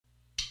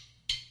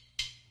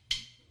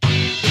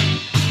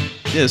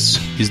This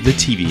is the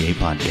TVA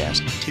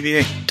Podcast.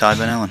 TVA, Todd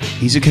Van Allen.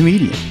 He's a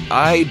comedian.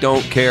 I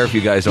don't care if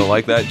you guys don't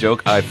like that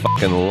joke. I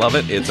fucking love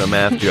it. It's a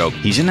math joke.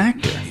 He's an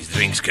actor. He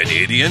thinks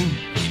Canadian.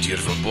 He's here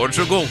from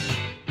Portugal.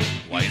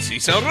 Why does he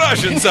sound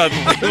Russian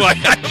suddenly?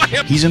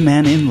 He's a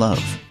man in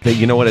love.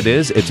 You know what it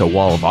is? It's a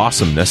wall of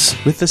awesomeness.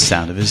 With the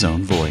sound of his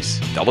own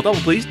voice. Double, double,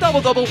 please. Double,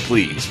 double,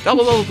 please.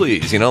 Double, double,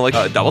 please. You know, like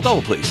double,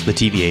 double, please. The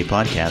TVA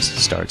Podcast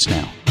starts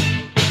now.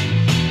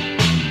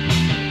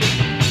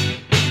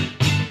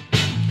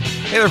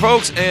 Hey there,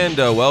 folks, and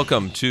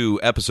welcome to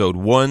episode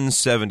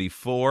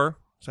 174.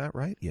 Is that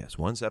right? Yes,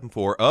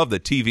 174 of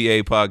the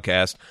TVA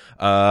Podcast.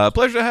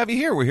 Pleasure to have you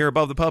here. We're here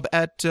above the pub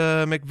at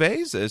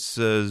McVeigh's. This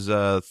is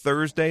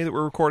Thursday that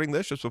we're recording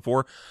this, just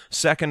before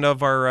second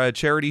of our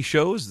charity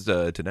shows.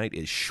 Tonight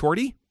is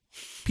Shorty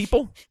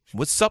People.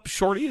 What's Up,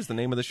 Shorty is the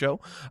name of the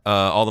show.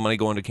 All the money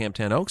going to Camp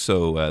 10 Oaks,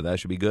 so that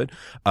should be good.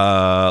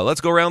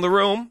 Let's go around the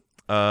room.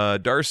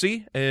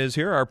 Darcy is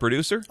here, our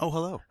producer. Oh,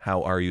 hello.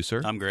 How are you,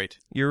 sir? I'm great.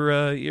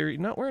 You're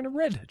not wearing a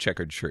red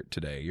checkered shirt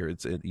today.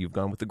 You've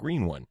gone with the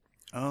green one.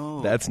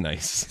 Oh. That's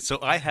nice. So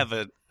I have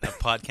a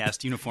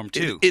podcast uniform,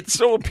 too. It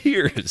so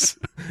appears.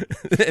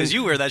 Because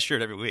you wear that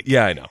shirt every week.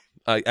 Yeah, I know.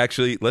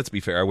 Actually, let's be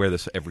fair. I wear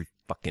this every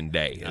fucking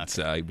day.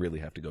 I really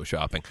have to go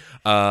shopping.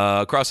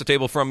 Across the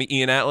table from me,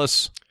 Ian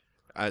Atlas.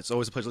 It's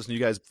always a pleasure listening to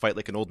you guys fight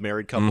like an old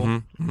married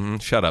couple.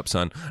 Shut up,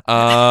 son.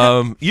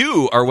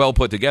 You are well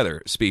put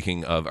together.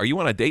 Speaking of, are you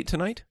on a date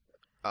tonight?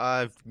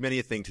 I've many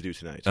a thing to do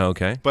tonight.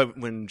 Okay. But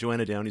when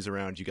Joanna Downey's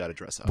around, you got to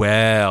dress up.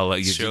 Well,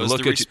 you Shows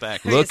look the at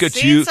respect. you. Look at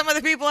Seen you. some of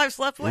the people I've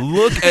slept with.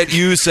 Look at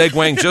you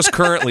segueing just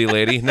currently,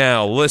 lady.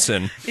 Now,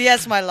 listen.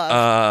 Yes, my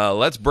love.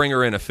 Let's bring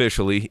her in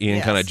officially. Ian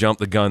Yes. kind of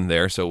jumped the gun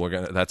there, so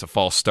that's a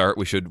false start.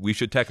 We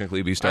should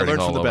technically be I starting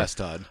learned all from the over. best,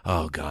 Todd.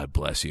 Oh, God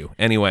bless you.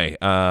 Anyway,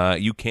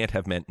 you can't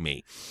have meant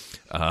me,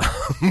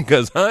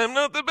 because I'm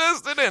not the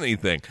best at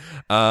anything.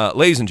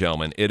 Ladies and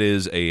gentlemen, it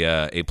is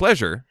a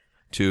pleasure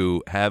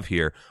to have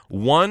here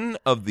one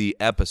of the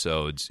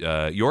episodes,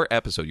 your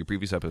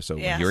previous episode,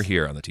 when Yes. you're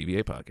here on the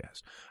TVA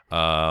Podcast,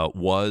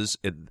 was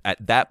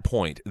at that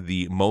point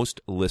the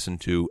most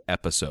listened to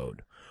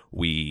episode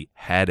we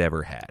had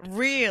ever had.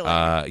 Really?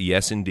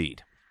 Yes,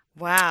 indeed.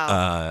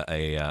 Wow.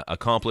 A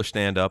accomplished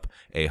stand-up,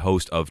 a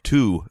host of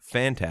two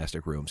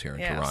fantastic rooms here in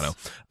Yes.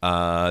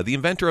 Toronto, the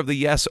inventor of the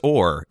yes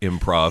or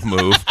improv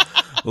move.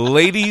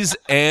 Ladies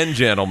and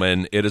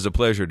gentlemen, it is a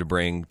pleasure to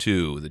bring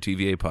to the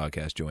TVA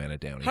Podcast Joanna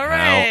Downey.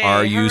 Hooray! How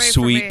are you, Hooray for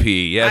sweet me.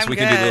 pea? Yes, I'm we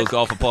can do good. those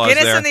golf applause Get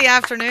us there. in the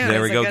afternoon.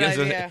 There we It's go. a good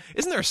idea.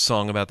 Isn't there a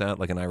song about that,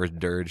 like an Irish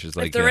dirge? It's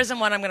like, If there isn't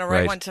one, I'm going to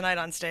write right. one tonight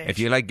on stage. If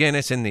you like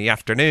Guinness in the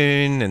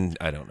afternoon, and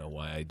I don't know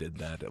why I did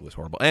that. It was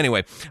horrible.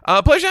 Anyway,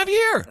 pleasure to have you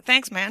here.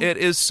 Thanks, man. It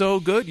is so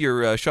good.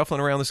 You're shuffling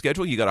around the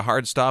schedule. You got a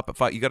hard stop at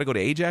 5. You got to go to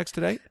Ajax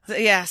today?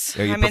 Yes.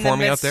 Are you I'm in the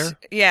performing out midst- there?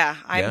 Yeah.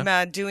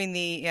 I'm doing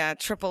the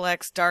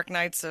XXX Dark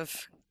Nights of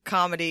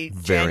Comedy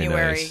Very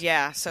January. nice.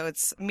 Yeah. So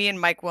it's me and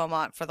Mike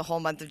Wilmot for the whole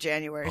month of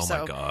January. Oh, so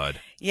my God.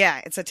 yeah,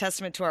 it's a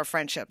testament to our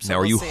friendship. So Now,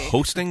 are we'll you see.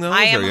 hosting those?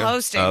 I am Are you?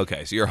 hosting.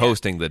 Okay, so you're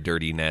hosting the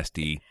dirty,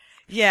 nasty,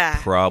 Yeah.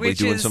 probably which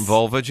doing is- some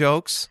vulva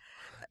jokes.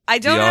 I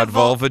don't The have odd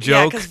vulva Yeah,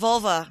 joke? because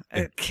vulva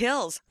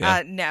kills.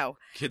 Yeah. No.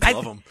 Kids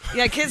love them.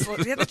 Yeah, kids.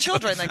 Yeah, the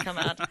children that come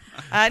out.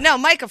 No,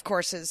 Mike, of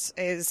course, is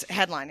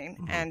headlining,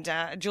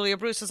 and Julia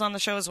Bruce is on the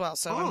show as well.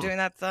 So I'm doing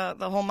that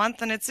the whole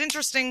month, and it's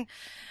interesting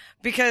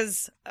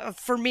because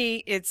for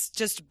me, it's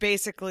just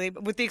basically,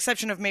 with the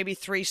exception of maybe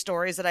 3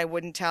 stories that I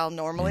wouldn't tell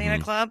normally in a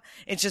club,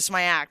 it's just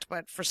my act.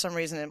 But for some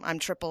reason, I'm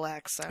triple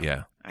X. So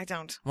Yeah. I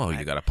don't. Well,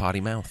 you got a potty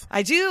mouth.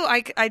 I do.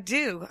 I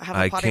do have a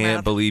I potty can't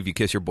mouth. believe you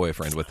kiss your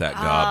boyfriend with that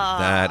gob.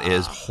 That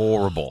is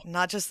horrible.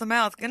 Not just the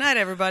mouth. Good night,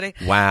 everybody.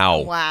 Wow.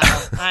 Wow.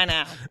 I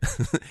know.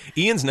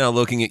 Ian's now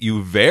looking at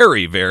you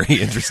very, very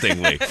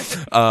interestingly.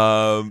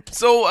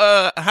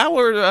 So, how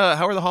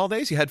are the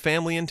holidays? You had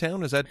family in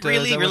town? Is that is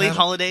Really, that what really happened?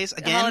 holidays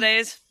again?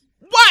 Holidays.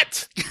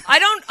 What? I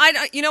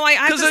don't. You know, I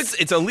have Because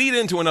to. it's a lead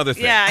into another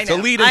thing. Yeah, I It's know.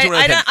 a lead into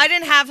another thing. I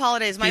didn't have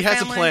holidays. My He has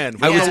a family, plan. We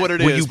I don't was- know what it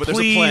will is, you but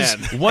please, there's a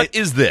plan. what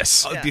is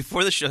this? Yeah.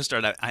 Before the show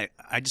started, I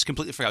just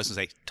completely forgot. I was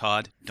going to say,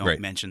 Todd, don't Right.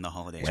 mention the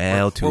holidays.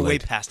 Well, too we're way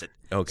late. past it.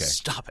 Okay.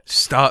 Stop it.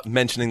 Stop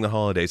mentioning the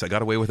holidays. I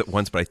got away with it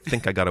once, but I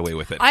think I got away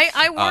with it.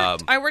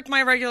 I worked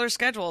my regular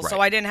schedule, so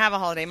right. I didn't have a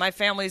holiday. My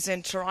family's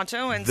in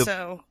Toronto, and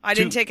so I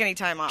didn't take any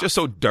time off. Just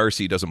so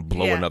Darcy doesn't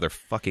blow Yeah. another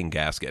fucking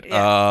gasket.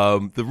 Yeah.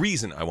 The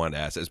reason I wanted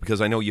to ask is because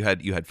I know you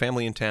had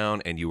family in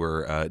town, and you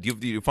were. Do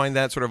you find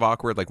that sort of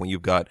awkward, like when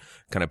you've got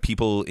kind of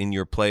people in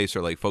your place,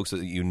 or like folks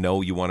that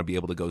you want to be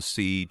able to go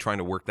see, trying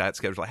to work that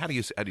schedule? Like, how do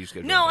you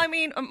schedule? No, that? I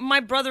mean,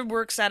 my brother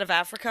works out of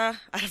Africa.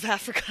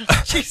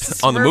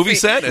 Jesus, On the movie Murphy.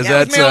 set? Is yeah,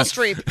 that, with Meryl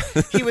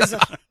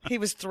Streep? He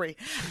was 3.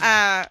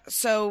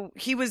 So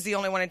he was the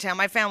only one in town.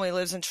 My family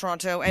lives in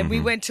Toronto, and we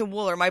went to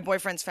Wooler. My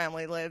boyfriend's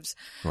family lives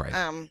Right.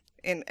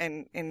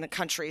 in the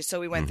country, so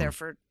we went there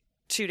for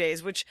 2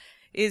 days, which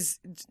is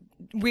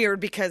weird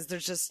because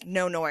there's just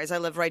no noise. I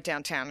live right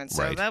downtown, and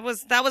so Right. that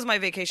was my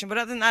vacation. But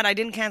other than that, I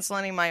didn't cancel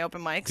any of my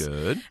open mics.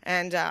 Good.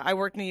 And I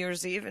worked New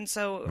Year's Eve, and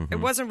so it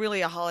wasn't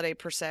really a holiday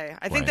per se.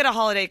 I think Right. that a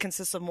holiday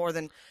consists of more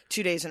than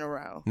 2 days in a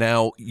row.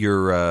 Now,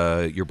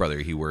 your brother,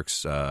 he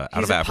works out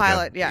He's of a Africa.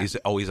 pilot, yeah. He's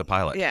a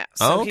pilot. Yeah,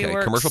 Oh, so he okay.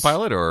 works- Commercial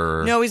pilot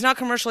or No, he's not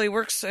commercial. He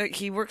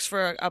works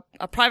for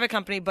a private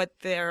company, but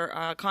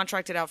they're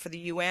contracted out for the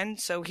UN.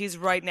 So he's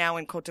right now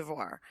in Cote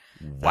d'Ivoire.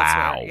 That's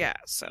Wow. where- yeah.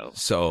 So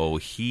So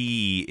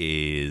he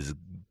is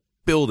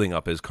building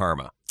up his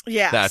karma.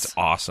 yes. That's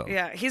awesome.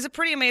 Yeah, he's a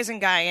pretty amazing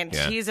guy, and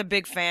Yeah. he's a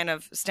big fan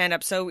of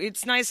stand-up. So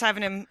it's nice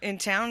having him in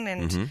town,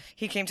 and Mm-hmm.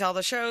 he came to all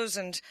the shows,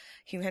 and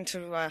he went to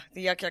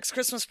the Yuck Yucks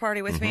Christmas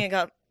party with me and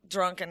got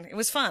drunk, and it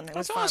was fun. It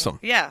was That's fun. awesome.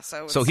 Yeah.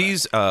 So So it's,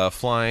 he's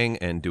flying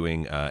and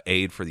doing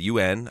aid for the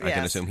UN. I can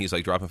Yes. assume he's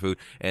like dropping food.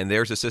 And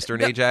there's his sister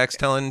in Ajax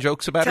telling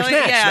jokes about her Telling-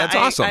 snacks. yeah, That's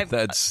awesome.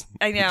 That's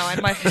I know,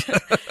 and my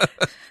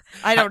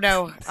I don't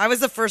know. I was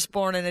the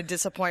firstborn in a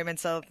disappointment,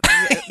 so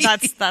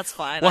that's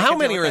fine. well. I How can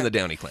many deal are in with the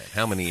Downey clan?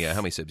 How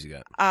many sibs you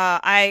got?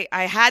 I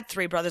had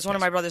 3 brothers. One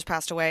of my brothers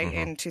passed away Mm-hmm.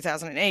 in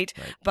 2008,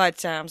 but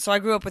so I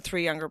grew up with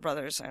 3 younger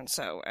brothers, and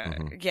so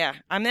Mm-hmm. yeah,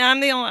 I'm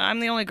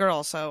the only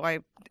girl. So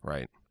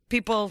Right.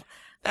 people.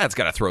 That's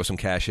got to throw some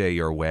cachet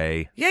your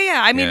way.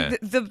 Yeah. I mean,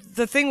 Yeah.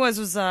 the thing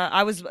was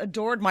I was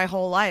adored my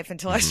whole life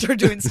until I started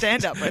doing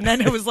stand up, and then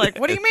it was like,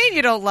 what do you mean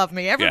you don't love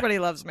me? Everybody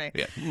loves me.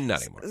 Yeah,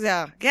 not anymore.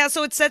 Yeah.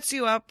 So it sets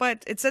you up,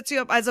 but it sets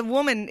you up as a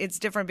woman. It's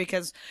different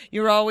because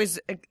you're always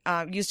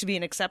used to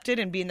being accepted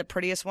and being the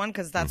prettiest one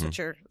because that's what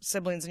your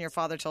siblings and your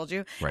father told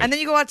you. Mm-hmm. Right. And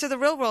then you go out to the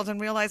real world and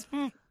realize,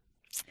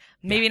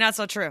 maybe not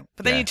so true.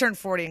 But then Yeah. you turn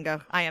 40 and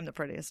go, I am the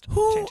prettiest.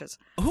 Changes.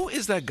 Who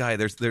is that guy?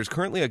 There's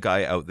currently a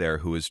guy out there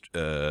who is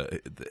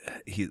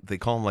they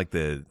call him like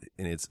and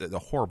it's a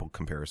horrible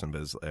comparison, but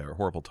it's a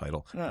horrible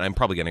title. And I'm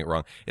probably getting it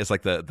wrong. It's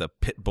like the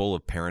pit bull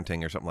of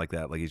parenting or something like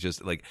that. Like he's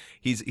just like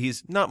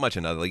he's not much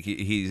another. Like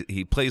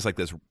he plays like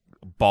this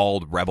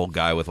bald rebel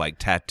guy with like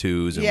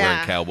tattoos and wearing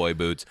Yeah. cowboy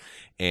boots,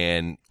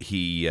 and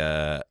he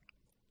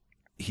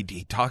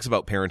talks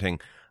about parenting.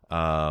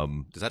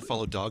 Does that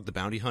follow Dog the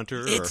Bounty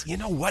Hunter? It's or? you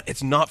know what?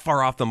 It's not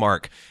far off the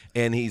mark,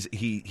 and he's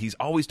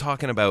always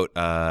talking about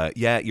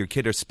your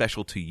kid is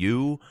special to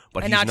you,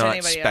 but And he's not to not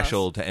anybody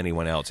special to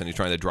anyone else, and he's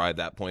trying to drive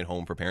that point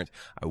home for parents.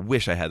 I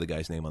wish I had the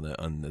guy's name on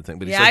the thing,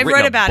 but he's Yeah, like I've written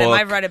read a about him. book,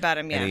 I've read about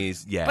him, yeah. and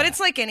he's But it's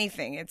like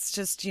anything. It's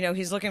just,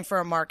 he's looking for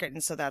a market,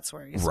 and so that's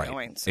where he's right,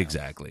 going. So.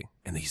 exactly,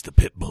 and he's the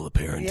pit bull of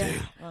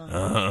parenting. Yeah.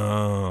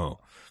 Oh,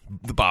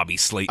 the Bobby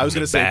Slayton. I was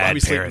going to say bad Bobby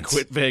Slayton parents.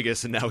 quit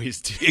Vegas and now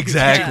he's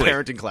Exactly. teaching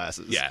parenting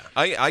classes. Yeah,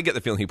 I get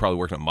the feeling he probably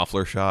worked in a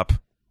muffler shop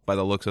by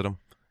the looks of him,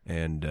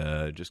 and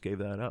just gave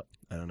that up.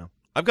 I don't know.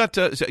 I've got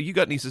so you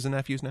got nieces and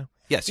nephews now?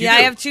 Yes, you Yeah, do.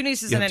 I have 2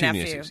 nieces You and a have two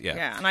nephew. nieces,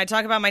 yeah. And I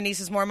talk about my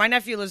nieces more. My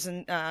nephew lives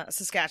in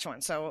Saskatchewan,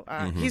 so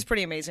Mm-hmm. he's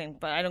pretty amazing,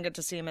 but I don't get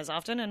to see him as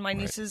often. And my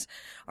nieces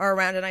are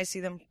around, and I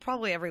see them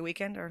probably every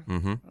weekend or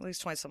at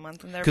least twice a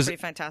month, and they're Because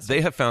pretty fantastic. they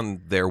have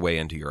found their way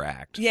into your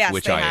act, Yes,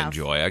 which they I have.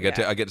 enjoy. I get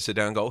Yeah. to sit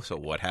down and go. So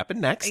what happened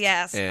next?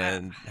 Yes.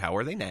 and how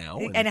are they now?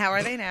 And how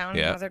are they now? And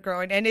Yeah. how they're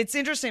growing. And it's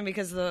interesting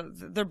because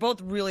they're both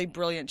really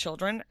brilliant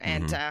children,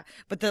 and Mm-hmm.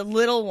 but the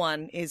little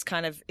one is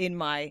kind of in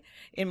my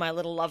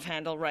little love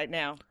handle right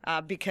now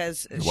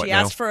because What she now?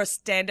 asked for a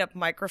stand-up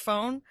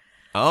microphone.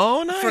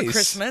 Oh, nice. For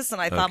Christmas, and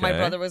I thought my Okay.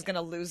 brother was going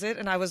to lose it,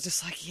 and I was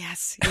just like,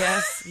 yes,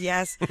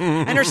 yes.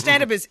 And her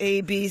stand-up is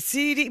A, B,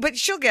 C, D, but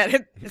she'll get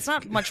it. It's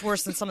not much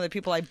worse than some of the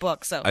people I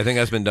book, so. I think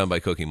that's been done by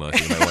Cookie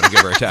Monster. You might want to give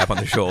her a tap on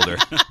the shoulder.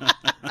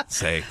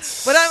 Say,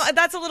 But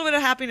that's a little bit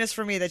of happiness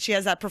for me that she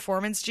has that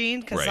performance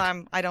gene, because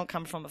Right. I don't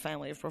come from a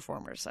family of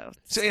performers, so.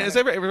 it's so kinda- is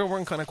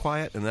everyone kind of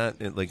quiet in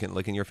that,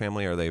 like in your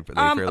family? Are they fairly?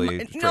 no,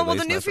 straight-laced well, the and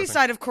that Newfie sort of thing?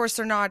 side, of course,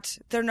 they're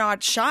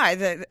not shy.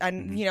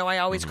 And I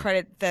always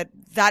credit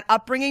that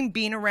upbringing,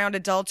 being around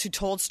adults who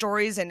told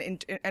stories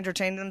and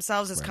entertained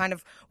themselves, is kind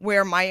of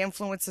where my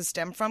influences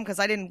stem from. Because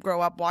I didn't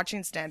grow up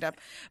watching stand up,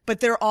 but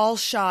they're all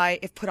shy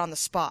if put on the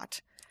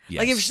spot.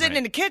 Like if you're Yes, sitting right.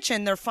 in the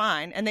kitchen, they're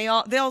fine, and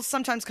they'll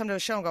sometimes come to a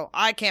show and go,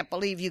 "I can't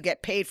believe you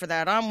get paid for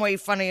that. I'm way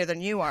funnier than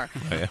you are."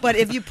 But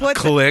if you put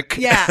Click.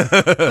 yeah.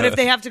 But if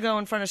they have to go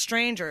in front of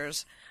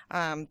strangers,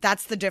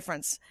 that's the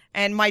difference.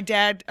 And my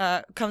dad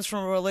comes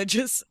from a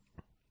religious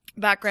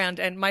background,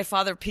 and my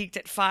father peaked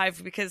at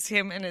 5 because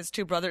him and his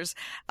 2 brothers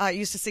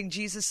used to sing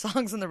Jesus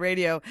songs on the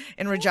radio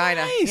in Regina.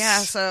 Nice. Yeah,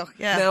 so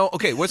yeah. Now,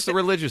 okay, what's the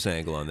religious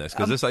angle on this?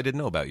 Because this I didn't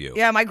know about you.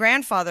 Yeah, my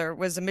grandfather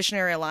was a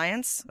Missionary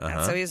Alliance, Uh-huh.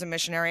 and so he was a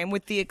missionary. And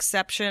with the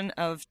exception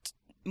of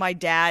my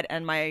dad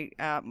and my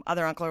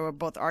other uncle, who were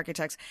both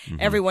architects,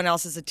 everyone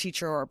else is a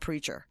teacher or a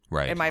preacher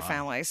Right. in my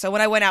family. So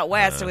when I went out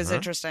west, it was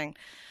interesting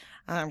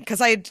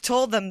because I had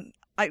told them,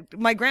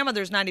 my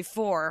grandmother's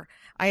 94.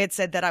 I had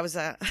said that I was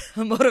a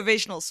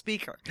motivational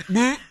speaker,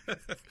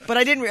 but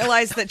I didn't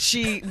realize that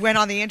she went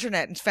on the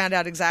internet and found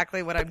out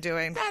exactly what I'm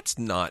doing. That's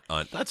not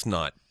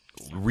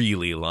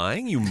really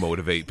lying. You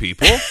motivate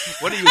people.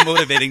 What are you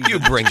motivating? You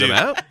bring them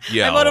out.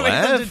 You I motivate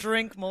them laugh. to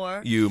drink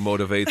more. You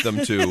motivate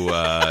them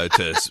to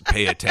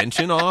pay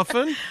attention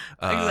often.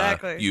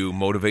 Exactly. You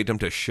motivate them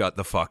to shut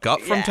the fuck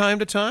up from Yeah. time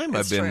to time.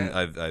 It's true.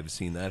 I've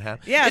seen that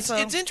happen. Yeah, it's so-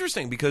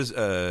 interesting because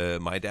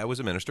my dad was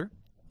a minister,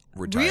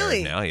 retired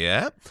Really? now.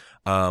 Yeah,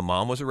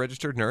 mom was a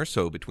registered nurse.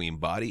 So between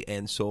body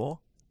and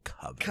soul,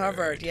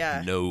 covered,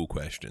 yeah. no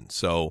question.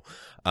 So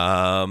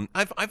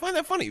I find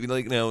that funny,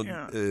 like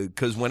Yeah.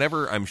 because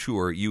whenever I'm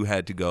sure you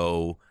had to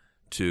go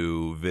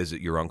to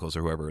visit your uncles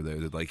or whoever,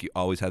 like you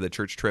always had the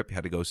church trip, you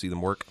had to go see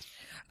them work.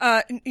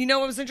 You know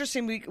what was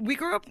interesting? We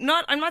grew up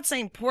I'm not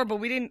saying poor, but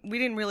we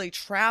didn't really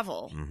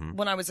travel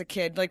when I was a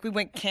kid. Like we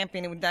went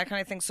camping and that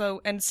kind of thing.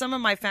 So, and some of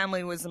my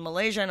family was in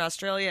Malaysia and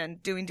Australia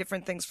and doing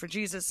different things for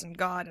Jesus and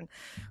God and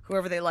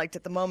whoever they liked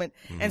at the moment.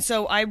 And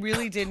so I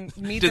really didn't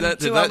meet Did them. that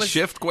until I that was,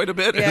 shift quite a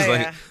bit? Yeah, It's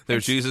like yeah.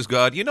 there's Jesus,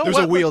 God. You know There's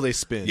what? a wheel they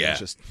spin. Yeah. It's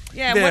just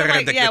Yeah,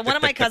 one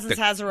of my cousins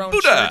has her own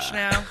Buddha. church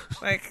now.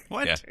 Like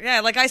What?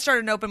 Yeah, like I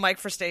started an open mic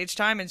for stage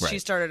time, and she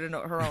Right. started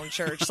her own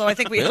church. So I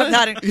think we have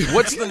that.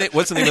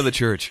 What's the name of the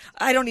church?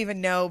 I don't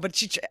even know,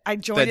 but I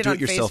joined that it on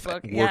do-it-yourself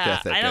Facebook. work Yeah,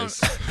 ethic I don't.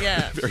 is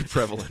Yeah, very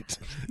prevalent.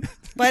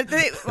 but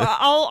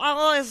all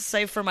I'll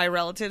say for my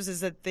relatives is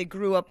that they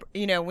grew up,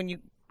 when you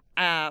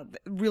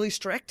really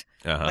strict,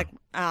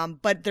 Uh-huh.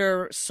 but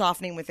they're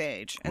softening with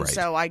age, and Right.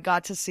 so I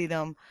got to see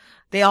them.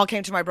 They all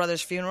came to my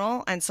brother's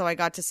funeral, and so I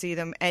got to see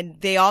them, and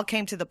they all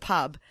came to the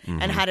pub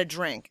Mm-hmm. and had a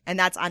drink, and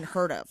that's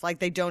unheard of. Like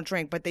they don't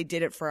drink, but they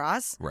did it for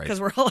us Right.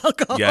 because we're all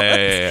alcoholics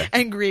Yeah.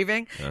 and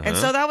grieving, and Uh-huh.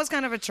 so that was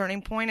kind of a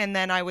turning point. And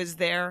then I was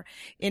there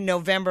in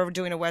November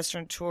doing a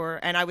Western tour,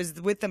 and I was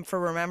with them for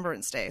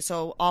Remembrance Day.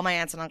 So all my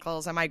aunts and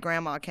uncles and my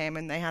grandma came,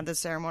 and they had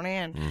this ceremony,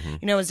 and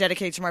it was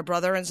dedicated to my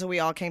brother, and so we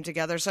all came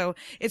together. So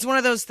it's one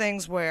of those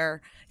things where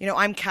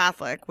I'm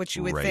Catholic, which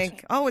you would Right.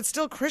 think, oh, it's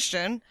still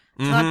Christian.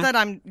 It's not that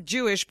I'm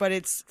Jewish, but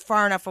it's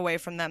far enough away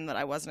from them that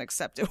I wasn't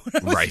accepted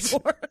when I was Right.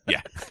 born.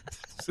 Yeah.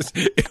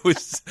 It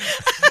was.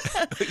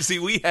 See,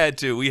 we had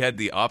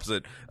the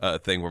opposite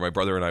thing where my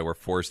brother and I were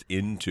forced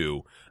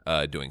into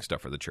doing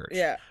stuff for the church.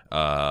 Yeah.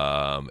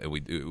 And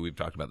we've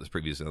talked about this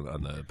previously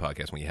on the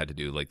podcast when you had to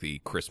do like the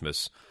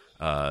Christmas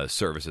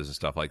services and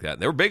stuff like that.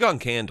 And they were big on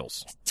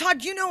candles.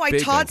 Todd, I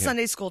Big taught on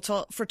Sunday school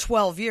for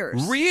 12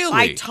 years. Really?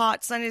 I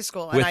taught Sunday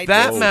school. With and I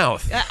that did.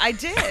 mouth. Yeah, I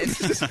did.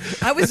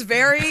 I was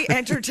very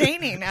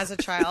entertaining as a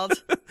child.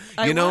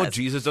 I was.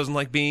 Jesus doesn't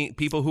like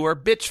people who are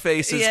bitch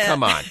faces. Yeah.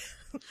 Come on.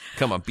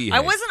 Come on, behave. I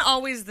wasn't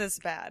always this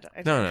bad.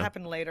 It No.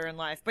 happened later in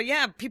life. But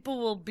yeah, people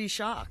will be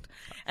shocked.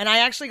 And I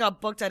actually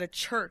got booked at a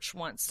church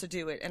once to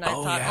do it. And I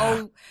thought,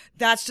 yeah.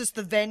 that's just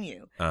the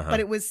venue. Uh-huh. But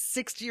it was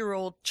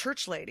 60-year-old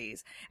church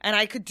ladies. And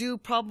I could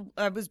do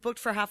I was booked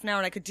for half an hour,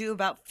 and I could do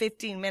about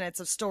 15 minutes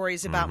of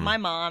stories about Mm-hmm. my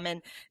mom.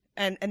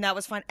 And that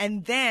was fun.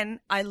 And then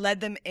I led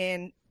them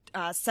in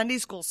Sunday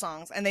school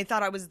songs, and they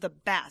thought I was the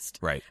best.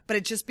 Right. But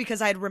it's just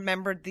because I had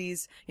remembered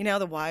these,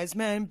 the wise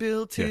man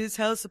built his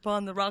house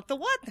upon the rock. The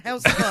what?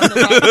 House upon the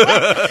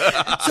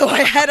rock. What? So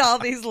I had all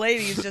these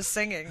ladies just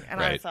singing, and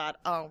I Right. thought,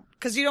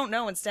 because you don't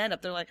know in stand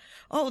up, they're like,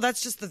 oh,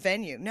 that's just the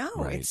venue. No,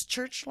 Right. it's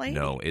church ladies.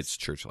 No, it's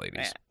church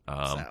ladies.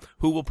 so.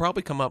 Who will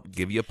probably come up,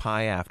 give you a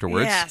pie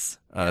afterwards. Yes.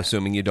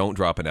 Assuming you don't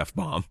drop an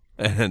F-bomb.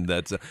 And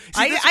that's...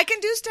 I can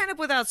do stand up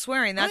without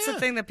swearing. That's yeah. the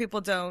thing that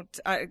people don't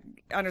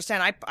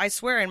understand. I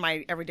swear in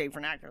my everyday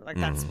vernacular. Like,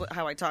 that's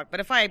how I talk. But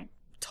if I'm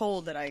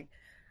told that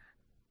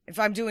if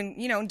I'm doing,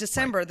 in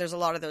December, there's a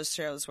lot of those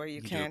shows where you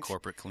You do a can't.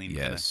 corporate clean.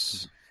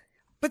 Yes.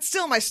 But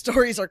still, my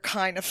stories are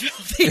kind of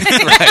filthy.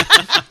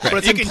 But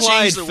it's You can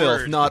implied change the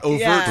filth, word. not overt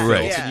Yeah, filth,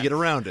 Right. and you get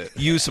around it.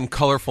 Use some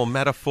colorful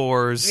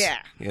metaphors. Yeah.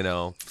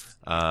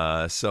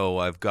 So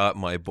I've got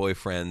my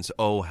boyfriend's,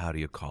 how do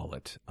you call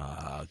it?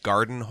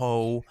 Garden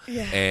hoe.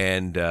 Yeah.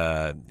 And,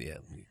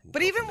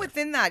 But even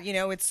within that,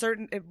 it's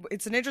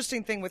an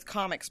interesting thing with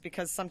comics,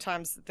 because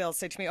sometimes they'll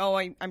say to me, "Oh,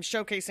 I'm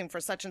showcasing for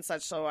such and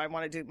such, so I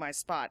want to do my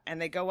spot,"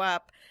 and they go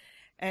up,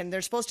 and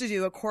they're supposed to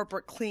do a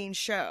corporate clean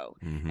show,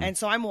 and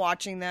so I'm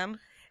watching them,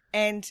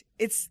 and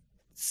it's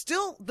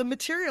still, the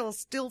material is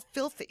still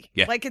filthy,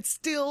 Yeah. like it's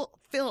still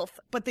filth,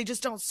 but they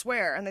just don't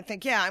swear, and they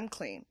think, "Yeah, I'm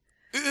clean."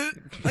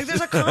 Like there's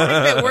a comic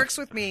that works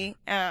with me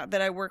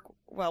that I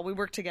we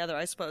work together,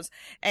 I suppose,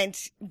 and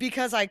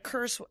because I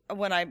curse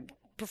when I'm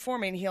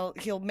performing,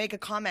 he'll make a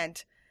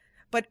comment,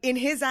 but in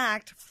his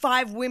act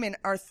 5 women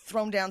are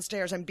thrown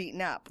downstairs and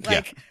beaten up,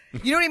 like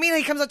you know what I mean.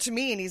 He comes up to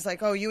me and he's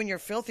like, "Oh, you and your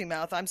filthy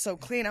mouth, I'm so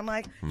clean." I'm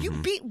like, "You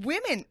beat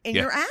women in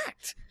Yeah. your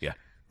act." yeah.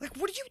 Like,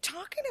 what are you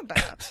talking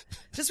about?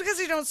 Just because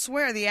you don't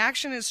swear, the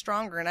action is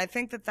stronger. And I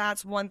think that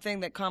that's one thing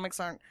that comics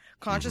aren't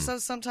conscious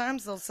of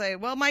sometimes. They'll say,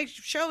 "Well, my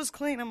show is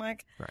clean." I'm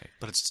like, Right.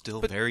 But it's still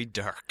very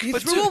dark. "You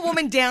threw a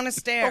woman down a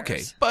stairs."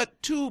 Okay.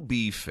 But to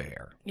be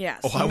fair.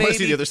 Yes. Oh, I want to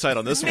see the other side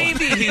on this one.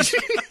 Maybe he's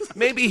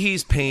maybe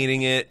he's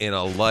painting it in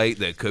a light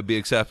that could be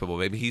acceptable.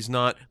 Maybe he's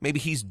not. Maybe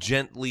he's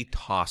gently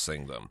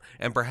tossing them,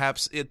 and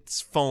perhaps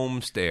it's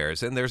foam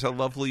stairs, and there's a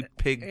lovely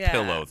pig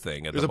pillow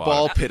thing at There's the a bottom.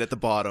 ball pit at the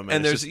bottom,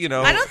 and there's it's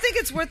I don't think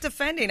it's worth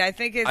defending. I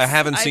think it's. I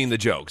haven't seen the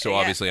joke, so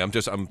obviously I'm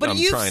But I'm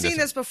you've trying seen to.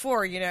 this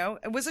before,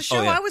 It was a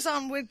show yeah. I was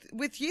on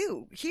with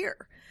you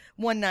here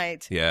one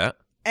night. Yeah.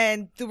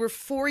 And there were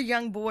 4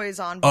 young boys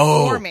on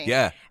before me.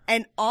 yeah.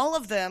 And all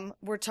of them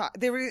were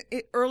they were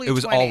early 20s. It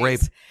was all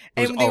rape.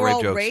 It was and they all were rape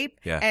all jokes. rape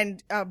Yeah.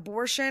 and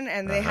abortion,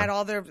 and they had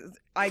all their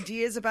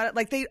ideas about it.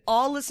 Like, they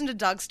all listened to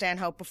Doug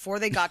Stanhope before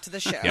they got to the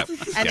show. Yep.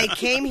 And they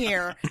came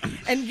here.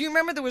 And you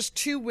remember there was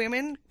 2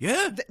 women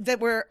Yeah.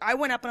 that were, I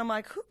went up and I'm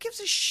like, who gives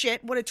a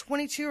shit what a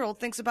 22-year-old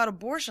thinks about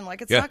abortion?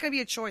 Like, it's Yeah. not going to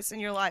be a choice in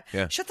your life.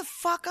 Yeah. Shut the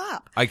fuck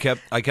up. I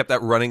kept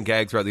that running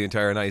gag throughout the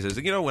entire night. He says,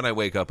 when I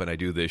wake up and I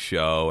do this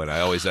show, and I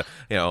always,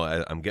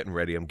 I'm getting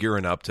ready, I'm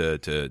gearing up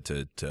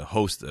to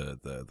host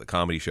the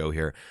comedy show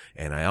here,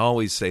 and I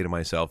always say to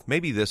myself,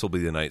 maybe this will be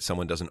the night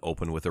someone doesn't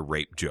open with a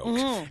rape joke,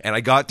 and I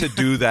got to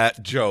do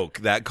that joke,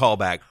 that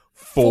callback.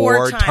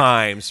 4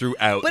 times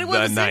throughout But the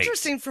what was night.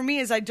 interesting for me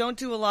is I don't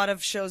do a lot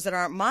of shows that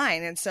aren't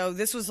mine. And so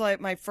this was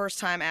like my first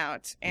time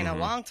out in a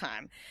long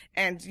time.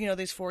 And,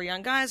 these 4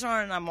 young guys are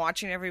on, and I'm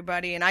watching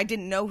everybody, and I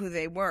didn't know who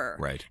they were.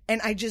 Right. And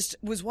I just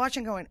was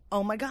watching going,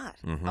 oh my God,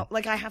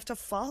 like I have to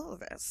follow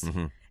this.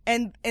 Mm-hmm.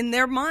 And in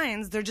their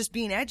minds, they're just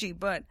being edgy,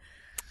 but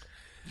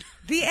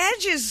the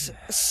edge is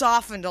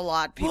softened a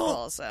lot,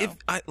 people. So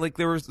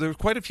There was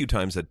quite a few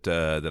times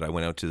that I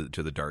went out to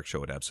the dark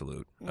show at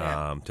Absolute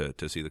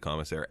to see the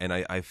comics there, and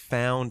I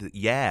found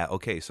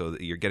so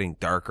you're getting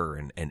darker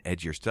and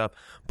edgier stuff,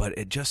 but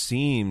it just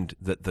seemed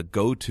that the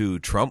go-to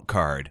trump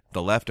card,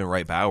 the left and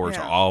right bowers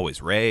are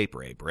always rape,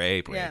 and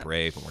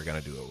we're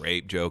gonna do a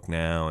rape joke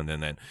now, and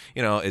then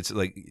it's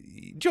like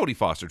Jodie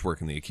Foster's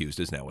working the accused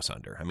is now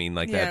asunder. I mean,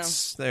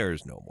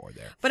 there's no more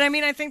there. But I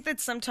mean, I think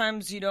that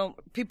sometimes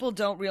people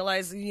don't realize,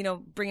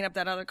 bringing up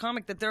that other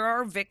comic, that there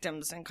are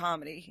victims in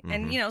comedy,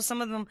 and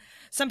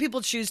some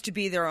people choose to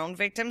be their own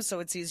victims, so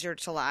it's easier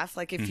to laugh.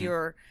 Like if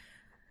you're,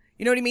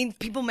 you know what I mean?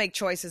 People make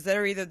choices that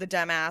are either the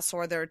dumbass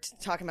or they're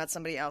talking about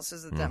somebody else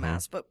as the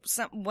dumbass. But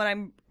what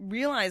I'm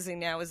realizing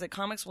now is that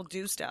comics will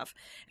do stuff,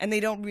 and they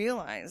don't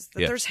realize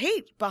that there's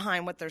hate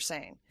behind what they're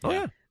saying. Oh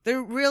yeah.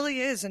 There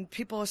really is, and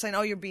people are saying,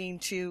 "Oh, you're being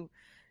too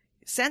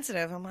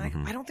sensitive." I'm like,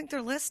 I don't think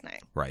they're listening.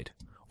 Right.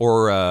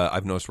 Or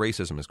I've noticed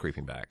racism is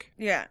creeping back.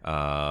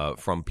 Yeah.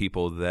 From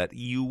people that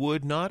you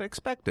would not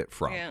expect it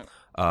from. Yeah.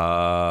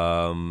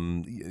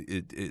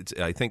 It's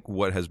I think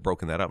what has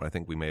broken that up, and I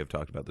think we may have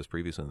talked about this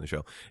previously in the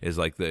show, is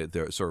like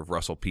the sort of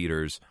Russell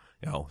Peters,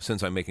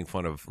 since I'm making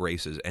fun of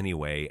races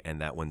anyway,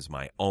 and that one's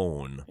my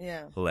own,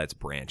 let's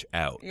branch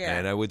out. Yeah.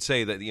 And I would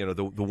say that,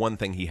 the one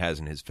thing he has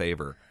in his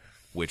favor,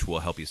 which will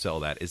help you sell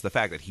that, is the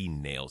fact that he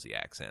nails the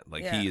accent.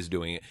 Like he is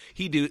doing it.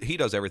 He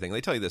does everything. They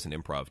tell you this in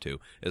improv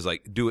too. Is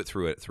like do it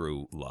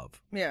through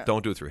love. Yeah.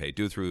 Don't do it through hate.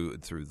 Do it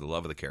through the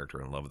love of the character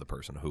and love of the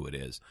person who it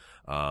is.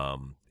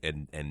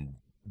 And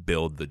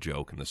build the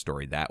joke and the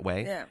story that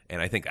way. Yeah.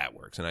 And I think that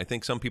works. And I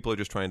think some people are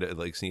just trying to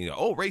see,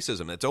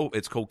 racism.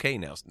 It's okay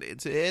now.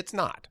 It's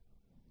not.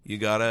 You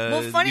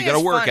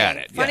gotta work at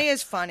it. Funny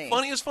is funny.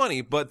 Funny is funny,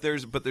 but there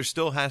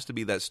still has to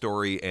be that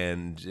story,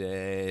 and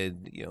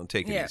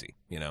take it easy.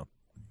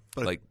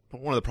 But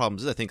one of the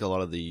problems is I think a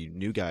lot of the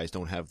new guys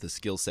don't have the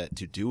skill set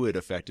to do it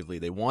effectively.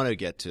 They want to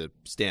get to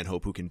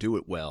Stanhope, who can do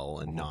it well,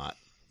 and not,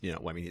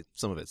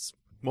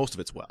 most of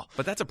it's well.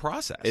 But that's a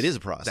process. It is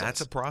a process.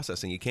 That's a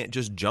process, and you can't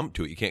just jump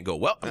to it. You can't go,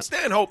 well, I'm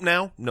Stanhope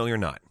now. No, you're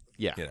not.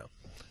 Yeah.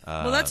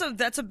 Well,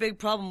 that's a big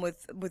problem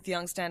with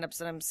young stand-ups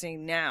that I'm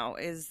seeing now,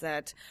 is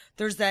that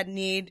there's that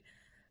need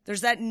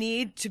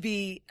to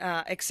be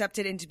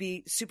accepted and to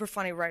be super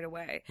funny right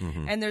away.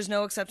 And there's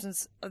no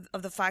acceptance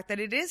of the fact that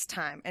it is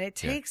time. And it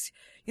takes,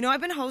 I've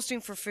been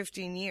hosting for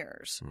 15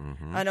 years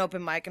an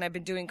open mic, and I've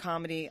been doing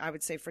comedy, I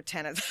would say, for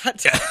 10 of that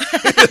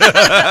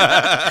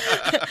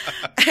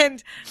time.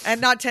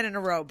 and not 10 in a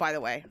row, by the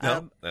way.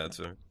 No,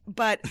 that's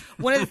But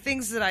one of the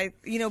things that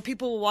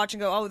people will watch and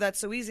go, oh, that's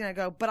so easy. And I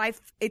go, but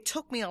it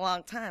took me a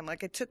long time.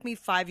 Like, it took me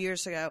 5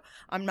 years to go,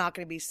 I'm not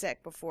going to be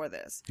sick before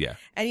this. Yeah.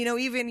 And,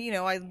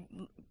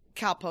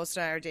 Cal Post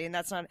and I are dating.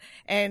 That's not,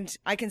 and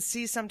I can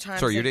see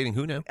sometimes. Sorry, you're dating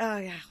who now? Oh,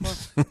 yeah. Well,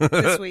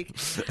 this week.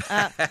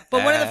 But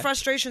one of the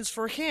frustrations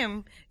for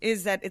him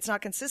is that it's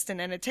not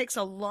consistent, and it takes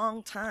a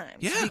long time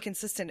to be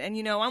consistent.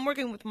 And, I'm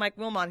working with Mike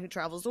Wilmot, who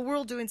travels the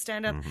world doing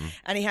stand-up,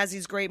 and he has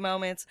these great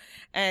moments,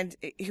 and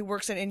he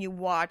works in, and you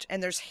watch,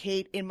 and there's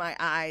hate in my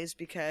eyes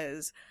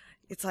because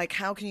it's like,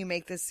 how can you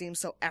make this seem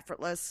so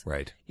effortless?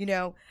 Right.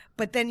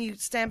 But then you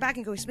stand back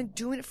and go, he's been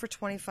doing it for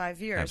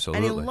 25 years.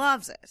 Absolutely. And he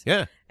loves it.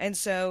 Yeah. And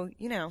so,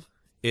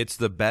 It's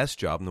the best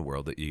job in the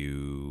world that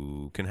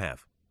you can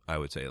have, I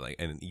would say.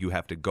 And you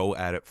have to go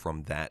at it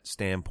from that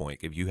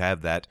standpoint. If you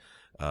have that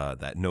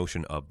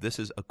notion of, this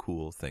is a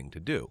cool thing to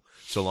do.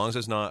 So long as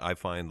it's not, I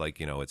find,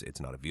 it's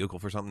not a vehicle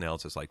for something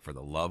else. It's like for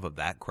the love of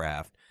that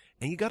craft.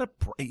 And you got to,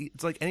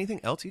 it's like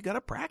anything else, you got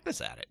to practice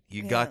at it.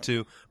 You got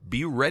to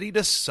be ready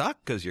to suck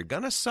because you're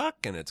going to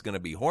suck and it's going to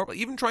be horrible.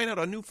 Even trying out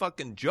a new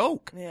fucking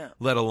joke,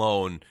 let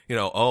alone,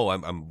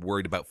 I'm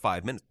worried about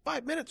 5 minutes.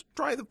 5 minutes,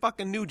 try the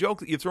fucking new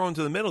joke that you throw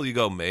into the middle. You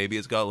go, maybe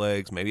it's got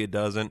legs, maybe it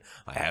doesn't.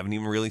 I haven't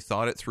even really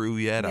thought it through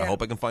yet. I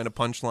hope I can find a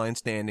punchline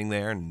standing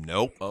there.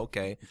 Nope,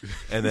 okay.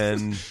 And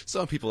then...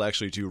 Some people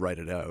actually do write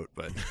it out,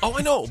 but... Oh,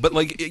 I know, but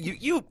like,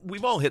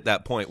 we've all hit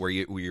that point where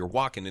you're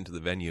walking into the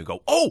venue and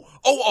go,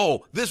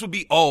 this would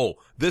be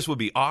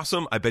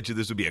awesome. I bet you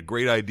this would be a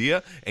great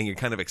idea. And you're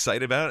kind of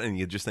excited about it. And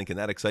you're just thinking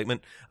that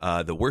excitement.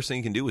 The worst thing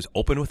you can do is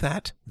open with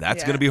that.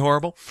 That's going to be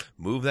horrible.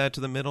 Move that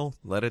to the middle.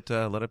 Let it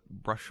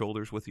brush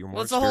shoulders with your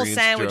more experienced jokes. It's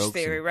the whole sandwich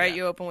theory, and, right?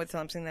 You open with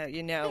something that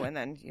you know, and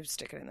then you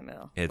stick it in the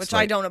middle.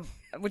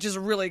 Which is a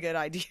really good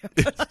idea.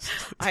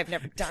 I've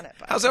never done it.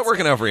 But how's that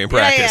working out for you in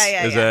practice?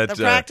 Is that, the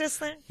practice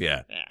thing?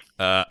 Yeah.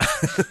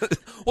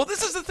 Well,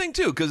 this is the thing,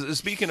 too, because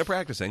speaking of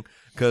practicing,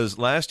 because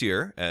last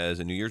year, as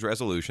a New Year's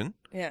resolution,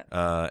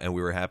 and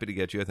we were happy to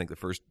get you, I think, the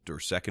first or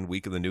second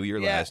week of the new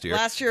year last year.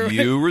 Last year.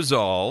 You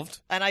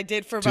resolved. And I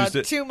did for about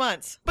 2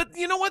 months. But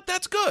you know what?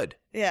 That's good.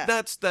 Yeah.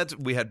 That's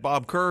we had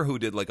Bob Kerr who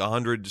did like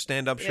 100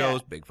 stand-up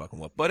shows. Big fucking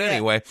whoop. But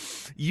anyway,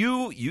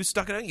 you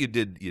stuck it out. You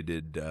did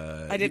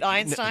I did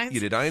Einstein's. You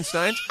did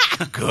Einstein's.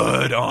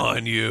 Good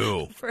on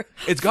you.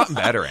 It's gotten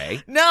better, eh?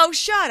 No,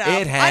 shut up.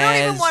 It has. I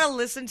don't even want to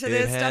listen to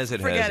this stuff.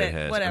 Forget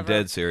it. Whatever. I'm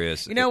dead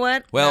serious. You know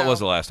what? Well, it was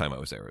the last time I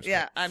was there.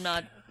 I'm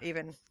not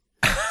even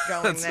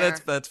going there.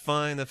 That's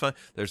fine. That's fine.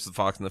 There's the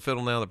Fox and the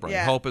Fiddle now. The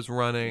Brian Hope is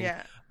running.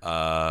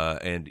 Yeah.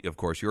 And of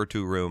course your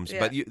 2 rooms.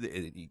 But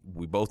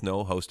we both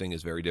know hosting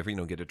is very different.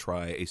 You don't get to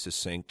try a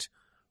succinct,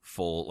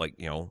 full,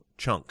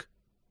 chunk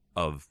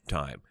of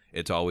time.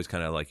 It's always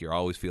kind of like you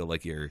always feel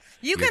like you're.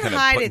 You can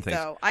hide it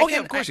though.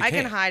 Of course you can. I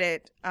can hide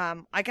it.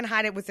 I can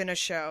hide it within a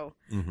show,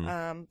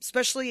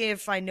 especially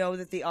if I know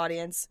that the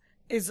audience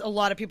is a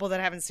lot of people that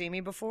haven't seen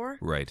me before.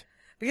 Right.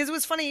 Because it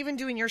was funny, even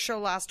doing your show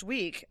last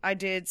week, I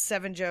did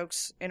 7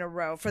 jokes in a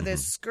row for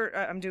this skirt.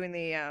 I'm doing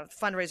the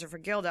fundraiser for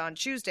Gilda on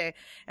Tuesday,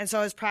 and so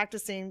I was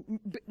practicing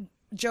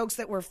jokes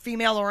that were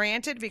female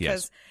oriented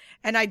because,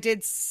 and I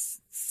did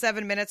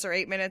 7 minutes or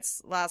 8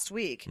 minutes last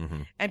week,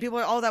 and people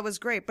are, that was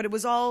great, but it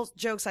was all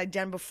jokes I'd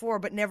done before,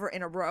 but never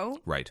in a row.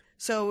 Right.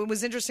 So it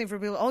was interesting for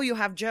people. You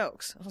have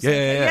jokes. I was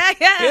yeah.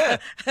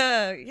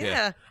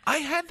 I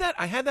had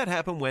that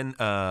happen when.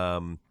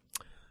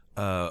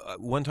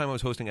 One time I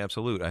was hosting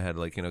Absolute, I had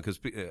because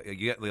you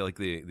get like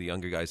the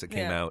younger guys that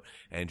came out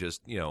and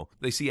just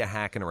they see you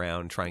hacking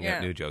around trying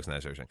out new jokes and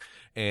that sort of thing,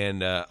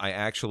 and I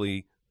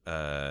actually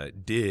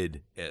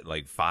did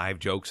like 5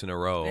 jokes in a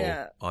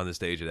row on the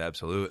stage at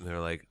Absolute, and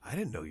they're like, I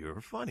didn't know you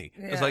were funny.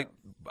 I was like,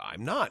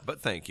 I'm not,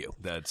 but thank you.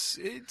 It's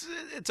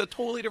a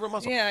totally different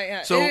muscle.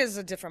 So, it is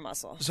a different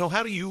muscle. So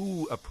how do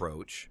you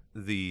approach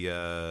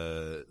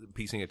the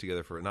piecing it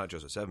together for not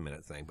just a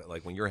 7-minute thing, but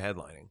like when you're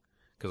headlining?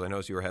 Because I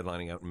noticed you were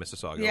headlining out in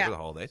Mississauga over the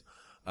holidays.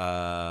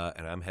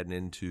 And I'm heading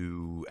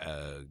into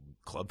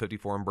Club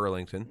 54 in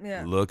Burlington.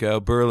 Yeah. Look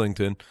out,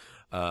 Burlington.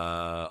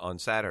 On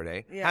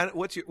Saturday. Yeah.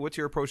 What's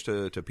your approach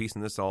to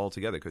piecing this all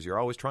together? Because you're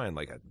always trying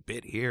like a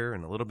bit here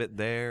and a little bit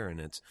there, and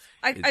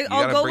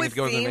I'll go with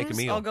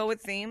themes. I'll go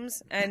with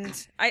themes,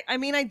 and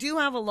I do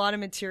have a lot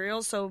of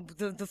material. So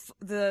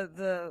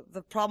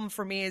the problem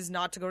for me is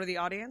not to go to the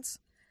audience.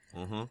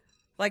 Mm-hmm.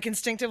 Like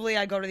instinctively,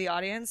 I go to the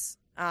audience.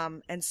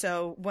 And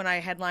so when I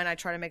headline, I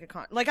try to make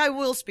I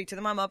will speak to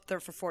them. I'm up there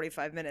for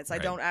 45 minutes.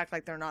 Right. I don't act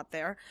like they're not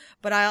there,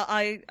 but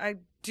I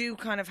do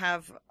kind of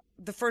have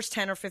the first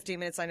 10 or 15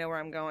 minutes. I know where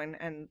I'm going,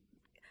 and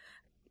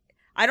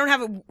I don't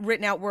have it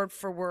written out word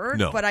for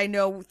word, but I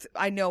know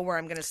where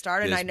I'm going to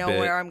start, and I know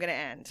where I'm going to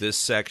end. This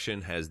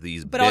section has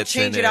these but I'll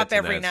change it up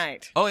every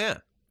night. Oh yeah.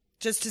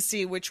 Just to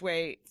see which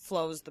way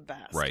flows the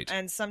best. Right.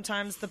 And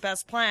sometimes the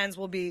best plans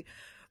will be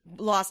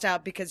lost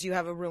out because you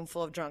have a room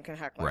full of drunken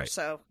hecklers. Right.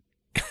 So.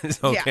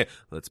 Okay,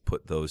 let's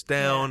put those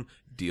down.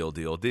 Yeah.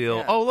 Deal.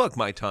 Yeah. Oh, look,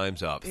 my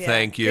time's up. Yeah.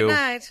 Thank you. Good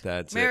night.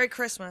 That's Merry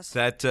Christmas.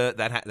 That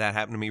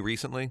happened to me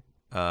recently.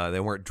 They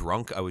weren't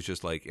drunk. I was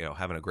just like,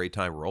 having a great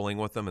time rolling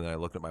with them, and then I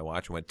looked at my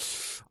watch and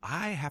went,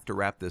 I have to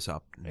wrap this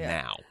up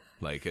now.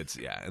 Like it's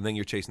and then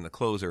you're chasing the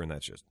closer, and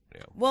that's just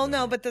Well,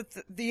 no, but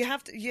you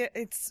have to.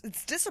 It's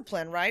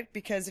discipline, right?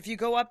 Because if you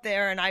go up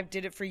there, and I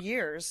did it for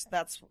years,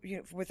 that's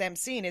with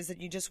emceeing is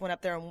that you just went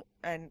up there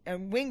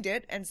and winged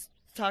it and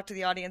talk to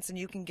the audience, and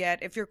you can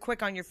if you're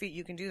quick on your feet,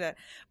 you can do that.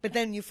 But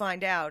then you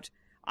find out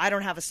I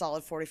don't have a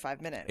solid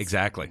 45 minutes.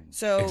 Exactly.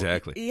 So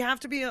you have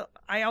to be.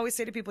 I always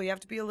say to people, you have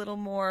to be a little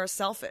more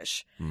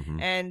selfish. Mm-hmm.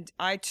 And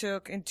I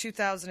took in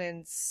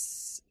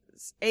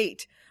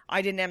 2008,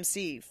 I did an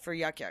MC for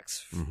Yuck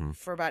Yucks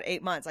for about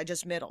 8 months. I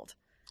just middled.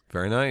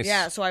 Very nice.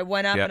 Yeah, so I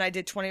went up and I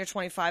did 20 or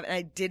 25, and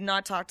I did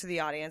not talk to the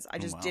audience. I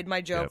just did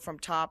my joke from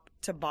top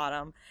to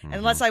bottom,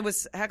 unless I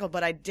was heckled,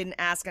 but I didn't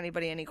ask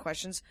anybody any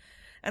questions.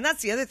 And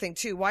that's the other thing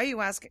too. Why are you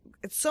asking?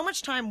 It's so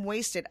much time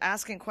wasted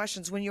asking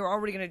questions when you're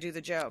already going to do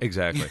the joke.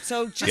 Exactly.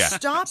 So just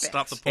stop it.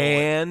 Stop the poll.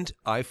 And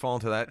I fall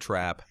into that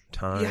trap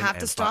time. You have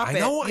to and stop I it.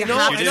 know. You I know.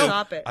 have I to know.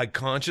 stop it. I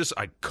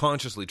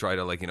consciously try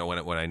to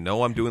when I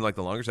know I'm doing like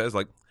the longer says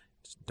like.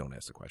 Just don't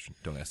ask the question.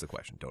 Don't ask the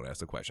question. Don't ask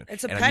the question.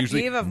 It's a and pet I'm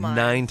usually peeve of mine.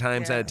 9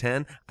 times Yeah. out of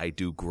 10, I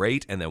do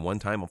great, and then one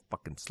time I'll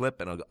fucking slip,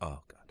 and I'll go, oh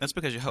god. That's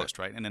because you host,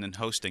 right? And then in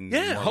hosting,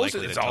 Yeah, you're more host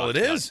likely is to all talk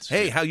it about is. shit.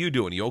 Hey, how you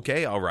doing? You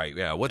okay? All right.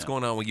 Yeah. What's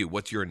going on with you?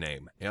 What's your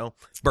name? You know,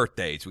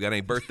 birthdays. We got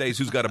any birthdays?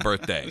 Who's got a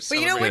birthday? But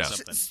you know Celebrate what?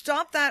 something.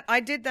 Stop that. I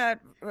did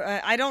that.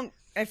 I don't.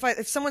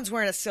 If someone's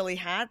wearing a silly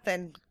hat,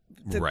 then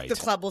Right. the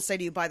club will say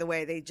to you, by the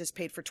way, they just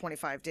paid for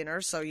 25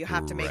 dinners, so you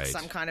have to make Right.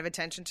 some kind of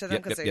attention to them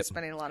Yep, because yep, they're yep.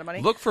 spending a lot of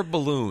money. Look for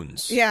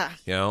balloons. Yeah.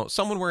 You know,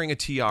 someone wearing a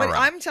tiara. But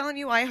I'm telling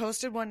you, I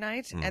hosted one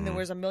night, and Mm-hmm. there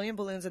was a million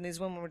balloons, and these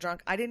women were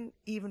drunk. I didn't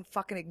even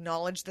fucking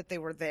acknowledge that they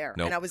were there,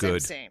 Nope, and I was good.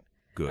 insane.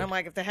 Good. And I'm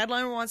like, if the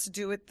headliner wants to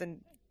do it, then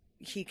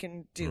he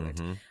can do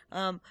Mm-hmm.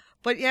 it.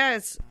 But yeah,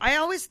 I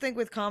always think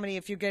with comedy,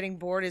 if you're getting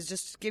bored, is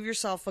just give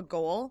yourself a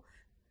goal.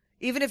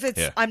 Even if it's,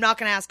 Yeah. I'm not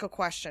going to ask a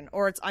question,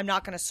 or it's, I'm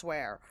not going to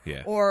swear,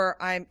 Yeah. or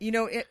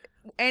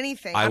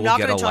anything. I I'm will not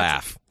get gonna a talk to-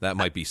 laugh. That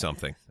might be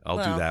something. I'll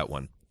do Well, that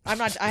one. I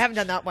haven't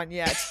done that one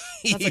yet.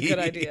 That's a good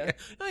idea.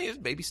 Oh, yeah,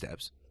 baby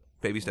steps.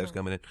 Baby steps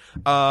coming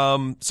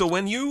in. So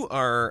when you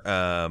are,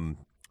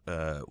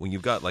 when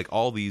you've got like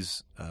all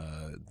these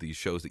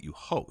shows that you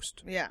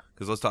host, Yeah.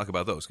 because let's talk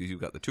about those, because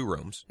you've got the 2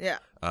 rooms, Yeah.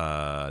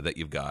 that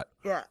you've got.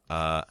 Yeah.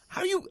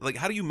 How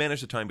do you manage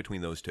the time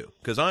between those two?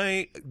 Because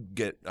I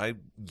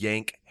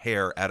yank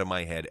hair out of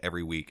my head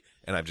every week,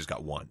 and I've just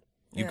got one.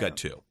 You've Yeah. got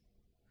 2.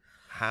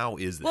 How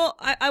is that? Well,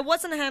 I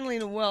wasn't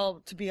handling it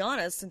well, to be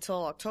honest,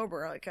 until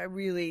October. Like, I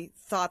really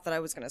thought that I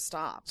was going to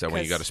stop. So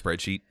when you got a 'cause-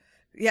 spreadsheet?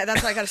 Yeah,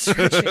 that's why I got a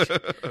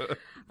spreadsheet.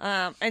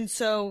 And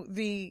so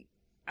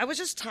I was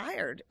just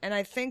tired. And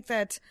I think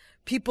that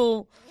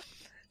people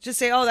just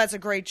say, oh, that's a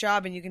great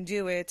job and you can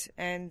do it.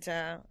 And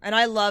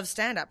I love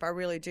stand up. I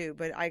really do.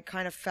 But I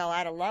kind of fell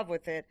out of love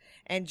with it.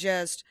 And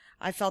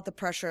I felt the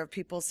pressure of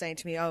people saying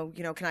to me, oh,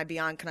 can I be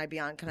on? Can I be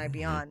on? Can I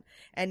be on?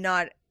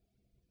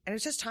 And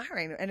it's just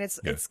tiring. And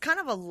it's kind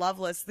of a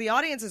loveless, the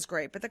audience is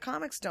great, but the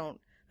comics don't.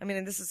 I mean,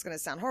 and this is going to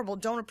sound horrible,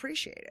 don't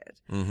appreciate it.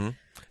 Mm-hmm.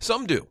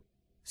 Some do.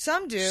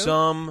 Some do.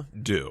 Some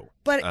do.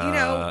 But,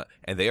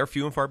 and they are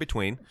few and far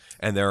between.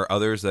 And there are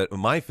others that,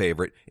 my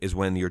favorite is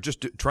when you're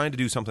just trying to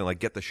do something like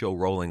get the show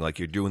rolling, like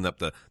you're doing up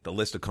the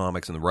list of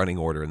comics and the running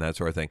order and that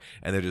sort of thing.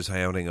 And they're just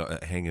hanging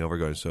over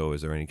going, so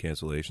is there any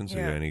cancellations?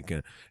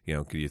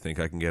 Yeah. Do you think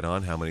I can get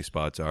on? How many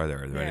spots are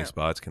there? Are there any Yeah.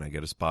 spots? Can I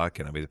get a spot?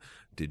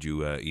 Did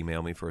you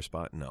email me for a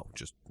spot? No,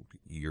 just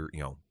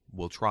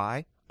we'll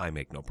try. I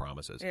make no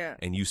promises. Yeah.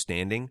 And you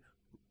standing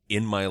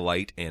in my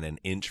light and an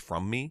inch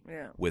from me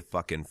Yeah. with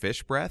fucking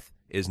fish breath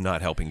is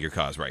not helping your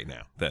cause right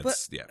now.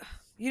 That's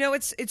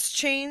It's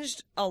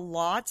changed a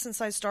lot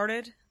since I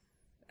started.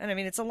 And I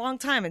mean, it's a long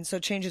time, and so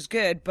change is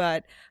good.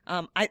 But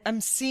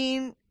I'm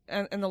seeing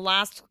in the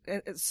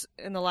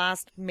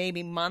last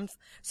maybe month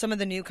some of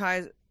the new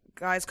guys.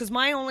 Because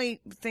my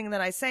only thing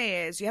that I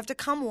say is you have to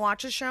come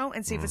watch a show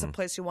and see if it's a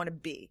place you want to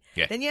be.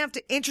 Yeah. Then you have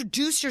to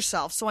introduce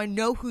yourself so I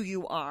know who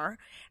you are.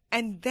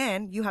 And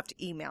then you have to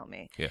email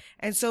me. Yeah.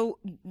 And so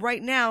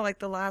right now, like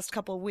the last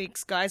couple of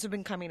weeks, guys have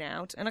been coming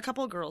out, and a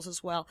couple of girls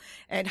as well.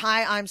 And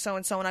hi, I'm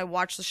so-and-so, and I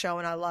watched the show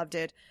and I loved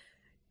it.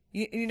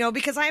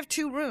 Because I have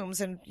 2 rooms,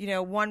 and,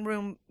 one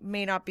room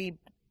may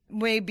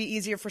be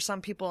easier for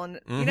some people, and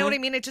you know what I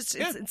mean?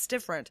 It's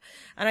different.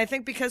 And I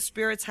think because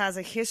Spirits has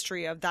a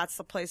history of that's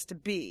the place to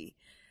be,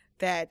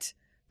 that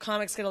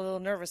comics get a little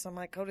nervous. I'm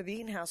like, go to the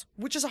Eaton House,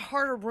 which is a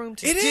harder room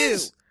to do. It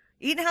is.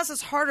 Eaton House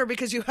is harder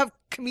because you have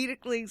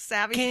comedically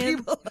savvy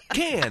people.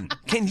 Can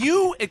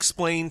you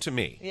explain to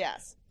me?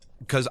 Yes.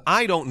 Because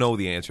I don't know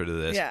the answer to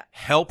this. Yeah.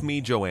 Help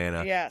me,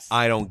 Joanna. Yes.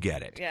 I don't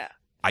get it. Yeah.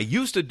 I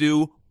used to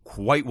do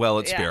quite well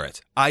at Yeah.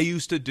 Spirits. I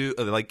used to do,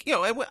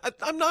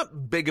 I'm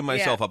not bigging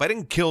myself Yeah. up. I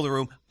didn't kill the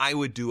room. I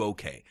would do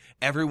okay.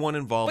 Everyone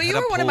involved Well, had you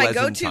a were one of my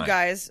pleasant go-to time.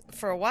 guys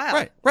for a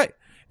while. Right.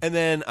 And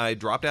then I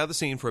dropped out of the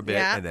scene for a bit,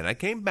 Yeah. and then I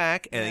came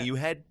back, and Yeah. you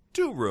had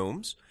 2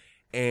 rooms,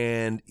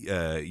 and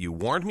you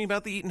warned me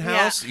about the Eaton Yeah.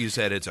 House. You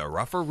said it's a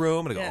rougher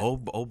room, and I go,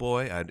 Yeah. oh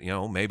boy,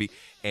 maybe.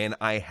 And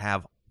I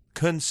have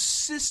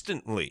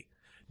consistently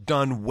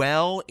done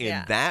well in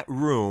Yeah. that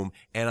room,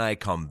 and I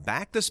come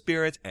back to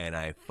Spirits, and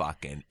I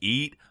fucking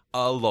eat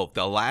a loaf.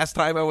 The last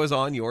time I was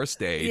on your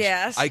stage,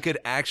 Yes. I could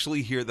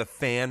actually hear the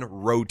fan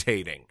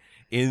rotating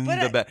in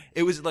But the back.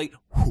 It was like,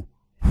 whoo,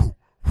 whoo,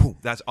 whoo.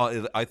 That's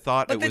all. I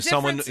thought But it the was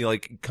someone difference-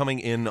 like coming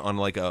in on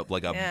like a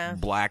Yeah.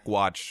 Black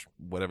Watch,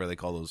 whatever they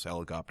call those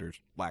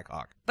helicopters, Black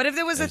Hawk. But if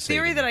there was a And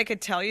theory saving that them. I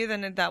could tell you,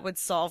 then that would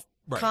solve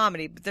Right.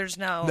 comedy. But there's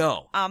no.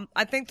 No.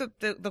 I think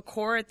the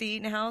core at the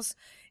Eaton House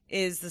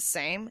is the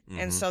same,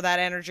 and so that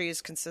energy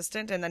is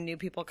consistent, and then new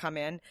people come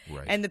in,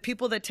 Right. and the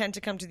people that tend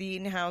to come to the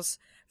Eaton House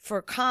for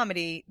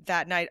comedy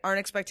that night aren't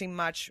expecting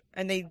much,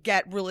 and they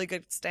get really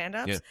good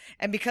stand-ups. Yeah.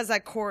 And because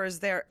that core is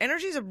there,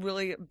 energy is a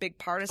really big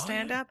part of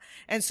stand-up,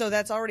 and so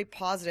that's already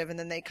positive, and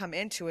then they come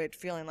into it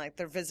feeling like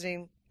they're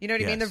visiting You know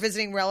what I mean? Yes. They're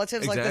visiting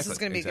relatives. Like, this is Exactly,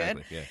 going to be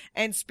exactly, good. yeah.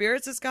 And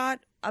Spirits has got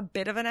a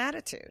bit of an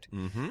attitude.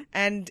 Mm-hmm.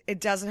 And it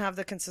doesn't have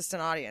the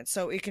consistent audience.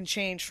 So it can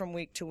change from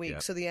week to week.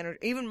 Yep. So the energy,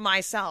 even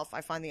myself,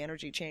 I find the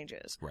energy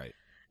changes. Right.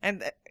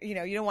 And, you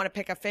know, you don't want to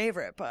pick a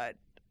favorite, but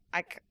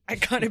I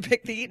kind of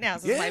pick the Eaton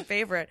House as my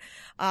favorite,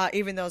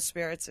 even though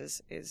Spirits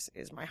is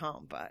my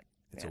home. But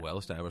It's a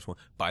well-established one.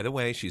 By the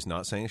way, she's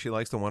not saying she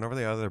likes the one over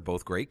the other. They're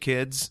both great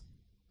kids.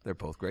 They're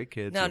both great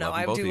kids. No, We love them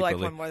I both do like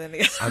equally. one more than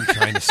the other. I'm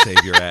trying to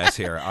save your ass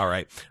here. All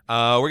right.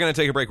 We're going to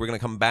take a break. We're going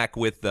to come back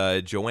with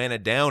Joanna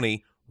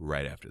Downey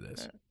right after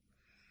this.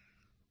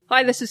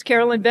 Hi, this is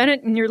Carolyn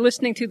Bennett, and you're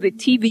listening to the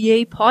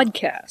TVA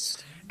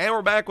Podcast. And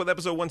we're back with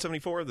episode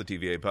 174 of the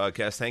TVA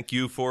podcast. Thank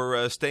you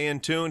for staying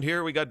tuned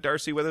here. We got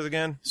Darcy with us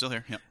again. Still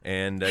here. Yep.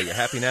 And you're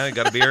happy now? You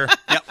got a beer?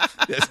 Yep.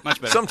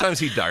 Much better. Sometimes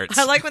he darts.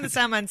 I like when the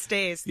soundman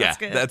stays. That's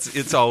good.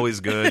 It's always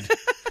good.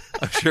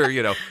 I'm sure,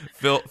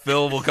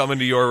 Phil will come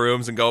into your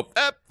rooms and go,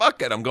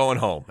 fuck it, I'm going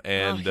home.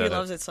 And he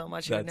loves it so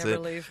much, he would that's never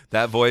it. leave.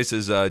 That voice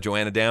is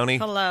Joanna Downey.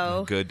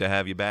 Hello. Good to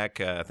have you back.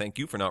 Thank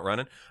you for not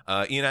running.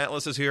 Ian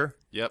Atlas is here.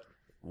 Yep.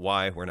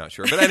 Why? We're not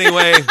sure. But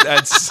anyway,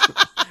 that's...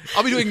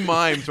 I'll be doing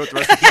mime throughout the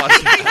rest of the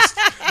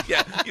podcast.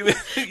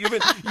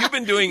 Yeah, you've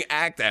been doing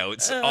act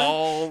outs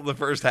all the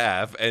first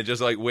half and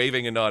just like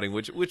waving and nodding,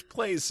 which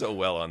plays so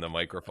well on the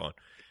microphone.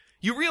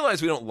 You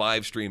realize we don't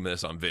live stream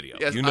this on video.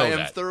 Yes, you know I am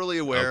that. thoroughly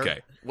aware.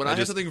 Okay. When I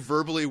have something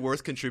verbally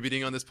worth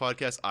contributing on this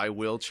podcast, I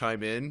will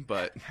chime in,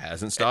 but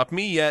Hasn't stopped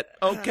me yet.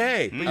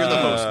 Okay. you're the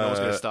host. No one's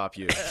going to stop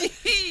you.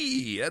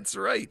 That's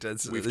right.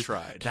 We've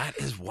tried. That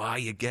is why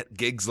you get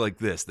gigs like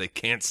this. They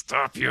can't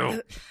stop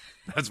you.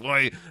 That's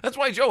why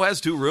Joe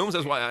has 2 rooms.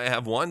 That's why I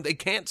have one. They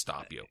can't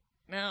stop you.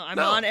 No, I'm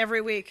No. on every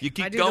week. You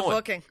keep I do going. the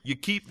booking. You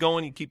keep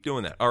going. You keep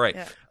doing that. All right.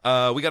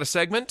 Yeah. We got a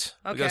segment.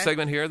 We got a Okay.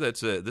 segment here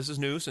that's this is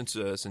new since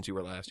you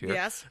were last here.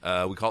 Yes.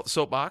 We call it the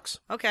soapbox.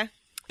 Okay.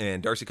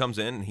 And Darcy comes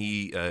in and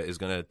he is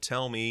going to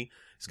tell me.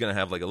 He's going to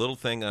have like a little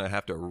thing that I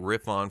have to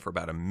riff on for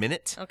about a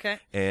minute. Okay.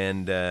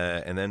 And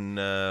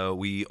then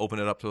we open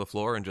it up to the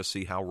floor and just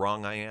see how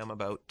wrong I am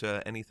about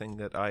anything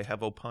that I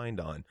have opined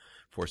on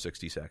for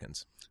 60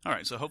 seconds. All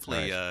right. So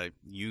hopefully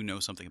you know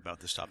something about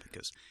this topic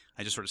because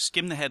I just sort of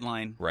skimmed the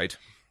headline. Right.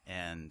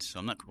 And so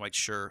I'm not quite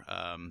sure.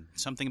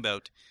 Something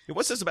about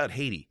What's this about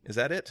Haiti? Is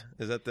that it?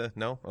 Is that the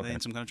no? are they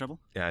in some kind of trouble?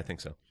 Yeah, I think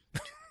so.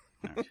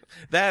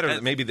 That or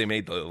maybe they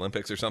made the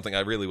Olympics or something. I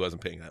really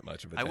wasn't paying that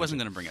much of attention. I wasn't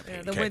going to bring up Yeah,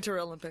 Haiti. the Okay. Winter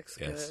Olympics.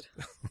 Yes.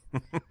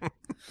 Good.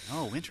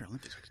 Oh, Winter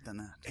Olympics. We could have done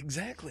that.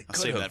 Exactly. I'll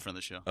save that for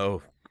the show.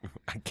 Oh,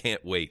 I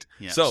can't wait.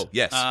 Yes. So,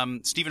 yes.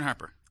 Stephen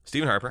Harper.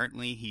 Stephen Harper.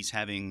 Apparently, he's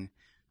having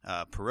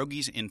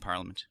pierogies in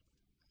Parliament.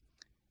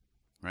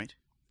 Right?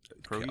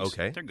 Pierogies?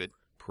 Okay. They're good.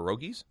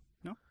 Pierogies?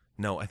 No?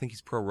 No, I think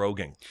he's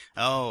proroguing.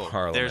 Oh,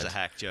 Parliament. there's a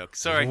hack joke.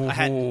 Sorry. I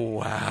had Oh,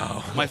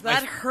 wow.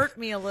 That hurt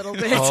me a little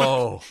bit.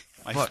 Oh.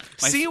 my- Fuck.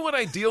 my- See what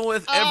I deal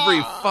with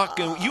every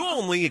fucking... You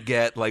only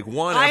get like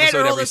one I had episode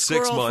rolled every a 6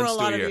 squirrel for months a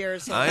lot to a of year.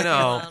 years, so I leave me know.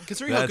 alone.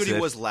 Considering how That's good he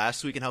it. was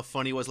last week and how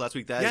funny he was last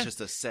week, that is Yeah.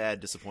 just a sad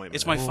disappointment.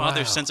 It's my Wow.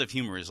 father's sense of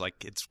humor is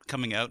like it's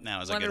coming out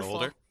now as I Wonderful. get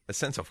older. A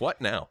sense of what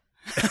now?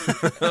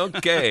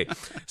 Okay.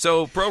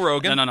 So, Pro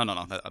Rogan.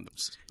 No.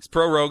 He's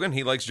pro Rogan.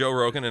 He likes Joe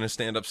Rogan and his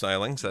stand-up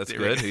stylings. That's There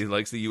we good. go. He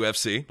likes the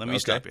UFC. Let me Okay.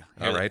 stop you.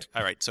 All right.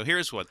 All right. So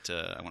here's what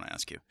I want to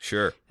ask you.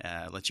 Sure.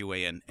 Let you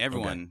weigh in.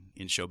 Everyone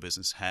in show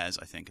business has,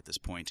 I think, at this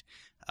point,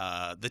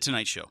 The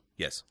Tonight Show,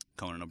 Yes.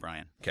 Conan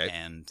O'Brien, Okay.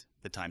 and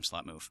the time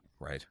slot move.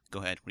 Right. Go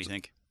ahead. What do you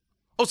think?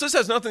 Oh, so this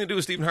has nothing to do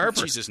with Stephen Harper.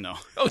 Jesus, no.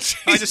 Oh, I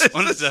Jesus.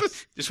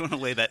 just wanted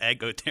to lay that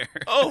egg out there.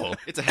 Oh,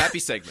 It's a happy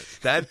segment.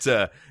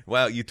 that,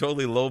 wow, you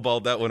totally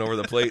lowballed that one over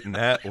the plate, and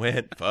that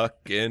went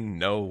fucking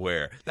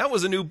nowhere. That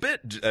was a new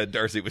bit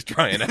Darcy was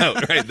trying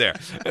out right there,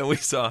 and we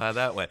saw how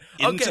that went.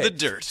 Into Okay. the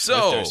dirt So,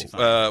 with Darcy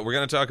Fine. we're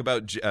going to talk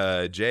about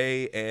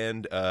Jay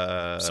and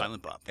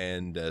Silent Bob.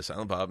 and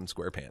Silent Bob and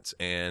SquarePants.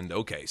 And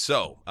okay,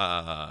 so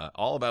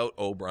all about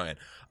O'Brien.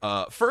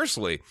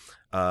 Firstly,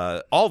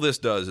 all this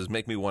does is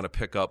make me want to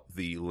pick up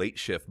the Late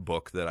Shift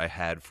book that I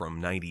had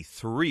from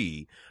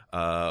 '93,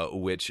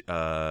 which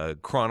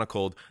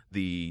chronicled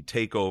the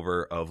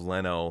takeover of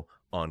Leno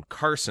on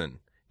Carson.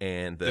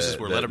 And This is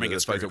where Letterman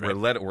gets fight screwed, where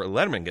right? where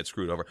Letterman gets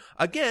screwed over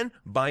again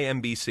by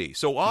NBC.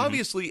 So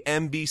obviously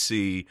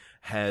NBC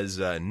has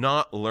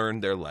not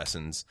learned their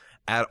lessons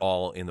at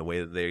all in the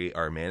way that they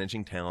are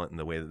managing talent and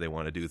the way that they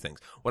want to do things.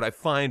 What I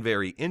find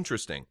very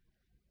interesting,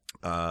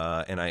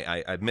 and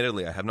I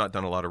admittedly I have not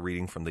done a lot of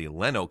reading from the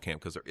Leno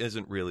camp because there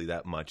isn't really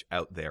that much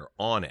out there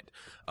on it.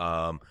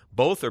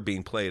 Both are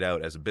being played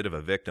out as a bit of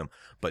a victim,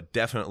 but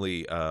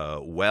definitely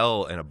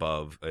well and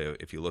above.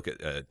 If you look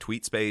at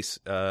tweet space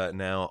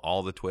now,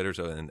 all the Twitters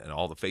and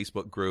all the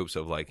Facebook groups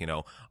of like,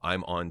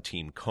 I'm on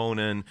Team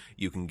Conan.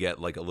 You can get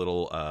like a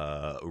little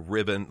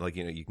ribbon, like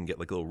you can get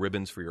like little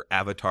ribbons for your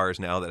avatars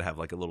now that have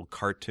like a little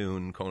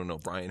cartoon Conan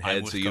O'Brien head,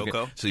 I'm with so you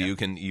Coco.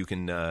 can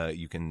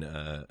you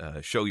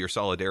can show your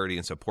solidarity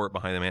and support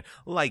behind the man,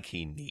 like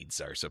he needs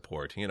our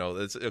support.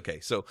 That's okay.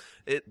 So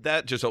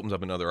that just opens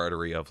up another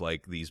artery of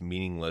like these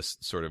meaningless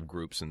sort of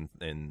groups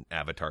and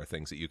avatar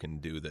things that you can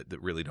do that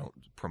really don't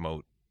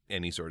promote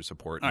any sort of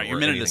support All right, or your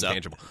minute anything is up.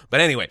 tangible. But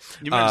anyway,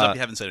 Your minute's up. You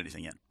haven't said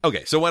anything yet.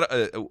 okay. So what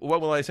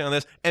will I say on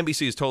this?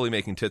 NBC is totally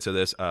making tits of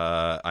this.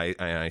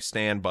 I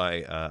stand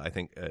by. I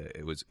think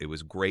it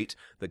was great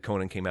that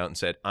Conan came out and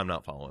said, "I'm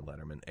not following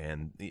Letterman,"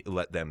 and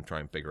let them try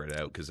and figure it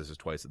out, because this is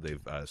twice that they've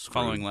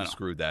Following Leno.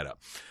 screwed that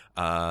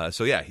up.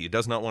 So yeah, he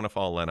does not want to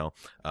follow Leno.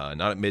 Not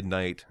at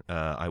midnight.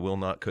 I will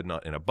not, could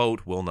not in a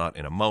boat, will not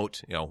in a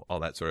moat. All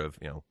that sort of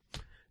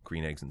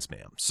green eggs and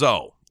spam.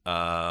 So.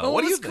 But what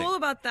what do you was think? cool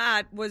about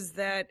that was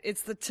that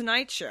it's the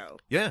Tonight Show.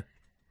 Yeah.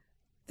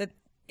 That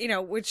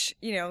which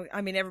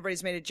I mean,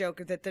 everybody's made a joke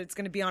that it's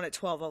going to be on at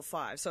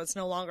 12:05, so it's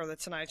no longer the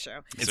Tonight Show.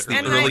 It's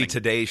And the early I-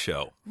 Today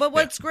Show. But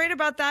what's great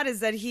about that is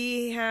that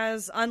he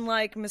has,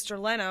 unlike Mr.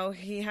 Leno,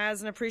 he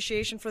has an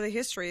appreciation for the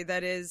history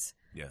that is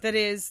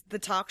the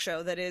talk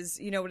show, that is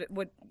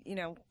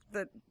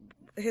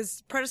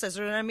his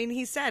predecessor. And I mean,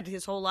 he said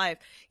his whole life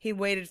he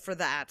waited for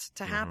that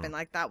to happen.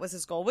 Like, that was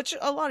his goal, which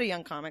a lot of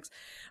young comics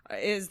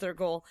is their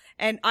goal.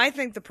 And I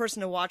think the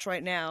person to watch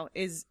right now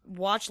is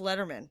watch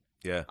Letterman.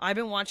 Yeah. I've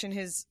been watching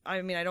his.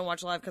 I mean, I don't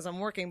watch live because I'm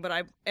working,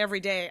 but every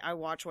day I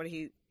watch what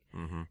he.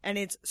 And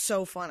it's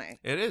so funny.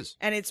 It is.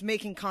 And it's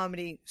making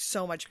comedy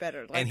so much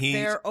better. Like, And he's-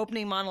 their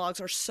opening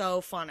monologues are so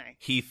funny.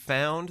 He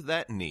found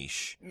that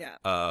niche. Yeah.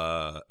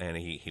 And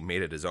he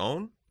made it his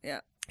own.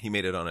 Yeah. He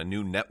made it on a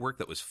new network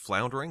that was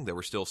floundering. They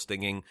were still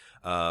stinging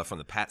from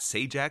the Pat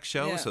Sajak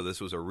show, Yeah. so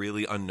this was a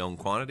really unknown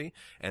quantity.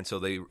 And so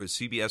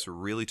CBS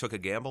really took a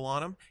gamble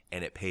on him,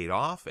 and it paid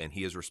off. And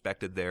he is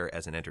respected there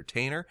as an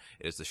entertainer.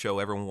 It is the show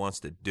everyone wants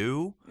to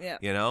do. Yeah.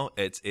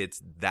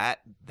 It's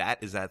that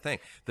is that thing.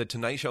 The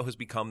Tonight Show has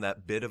become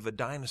that bit of a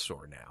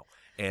dinosaur now.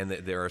 And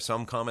there are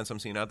some comments I'm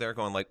seeing out there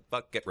going like,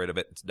 "Fuck, get rid of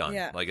it. It's done."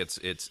 Yeah. Like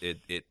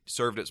it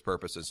served its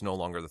purpose. It's no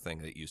longer the thing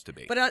that it used to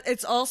be. But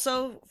it's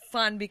also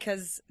fun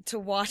because to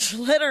watch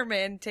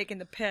Letterman taking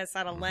the piss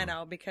out of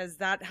Leno, because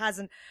that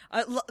hasn't.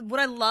 What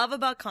I love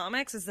about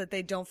comics is that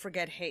they don't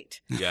forget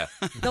hate. yeah.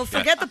 They'll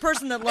forget the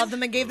person that loved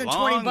them and gave them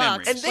Long $20.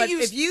 memories. And they But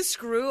used- if you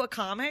screw a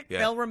comic,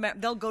 Yeah.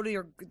 they'll go to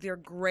your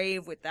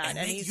grave with that. And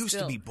they he's used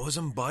still, to be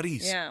bosom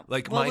buddies. Yeah.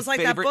 Like well, my it was like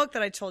favorite. that book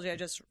that I told you I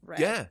just read.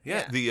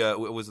 Yeah. The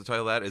what was the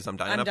title of that? Is I'm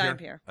dying I'm up Dying here. Up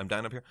Here. I'm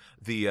dying up here.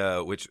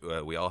 The which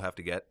we all have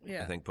to get.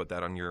 Yeah. I think put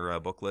that on your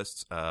book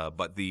lists.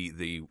 But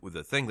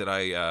the thing that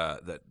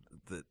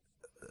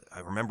I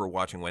remember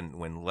watching when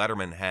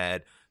Letterman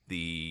had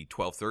the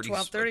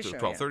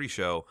 12:30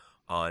 show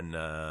on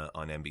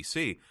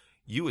NBC,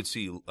 you would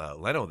see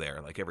Leno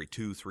there like every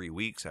 2-3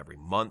 weeks, every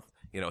month.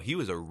 He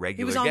was a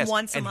regular was on guest,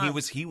 once a and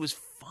month. he was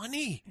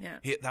funny.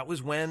 Yeah. That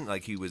was when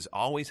he was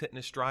always hitting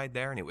his stride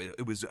there, and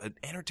it was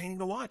entertaining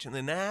to watch. And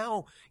then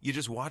now you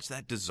just watch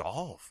that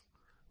dissolve.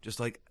 Just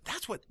like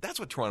that's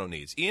what Toronto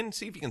needs. Ian,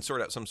 see if you can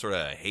sort out some sort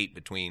of hate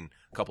between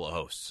a couple of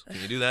hosts.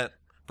 Can you do that?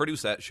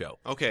 Produce that show.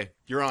 Okay,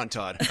 you're on,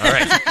 Todd. All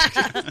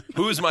right.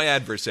 Who's my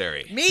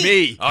adversary?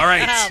 Me. All right.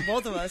 Yeah,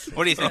 both of us.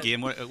 What do you think,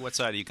 Ian? What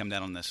side do you come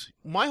down on this?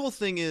 My whole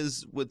thing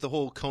is with the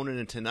whole Conan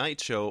and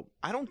Tonight Show,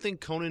 I don't think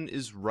Conan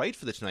is right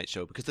for the Tonight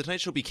Show, because the Tonight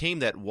Show became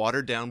that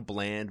watered down,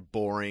 bland,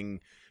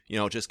 boring,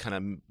 just kind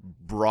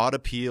of broad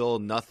appeal,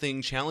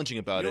 nothing challenging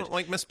about You it. don't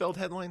like misspelled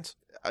headlines?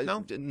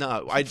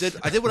 No, I did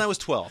when I was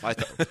 12.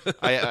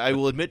 I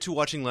will admit to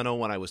watching Leno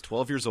when I was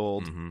 12 years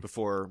old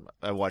before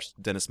I watched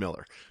Dennis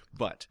Miller.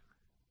 But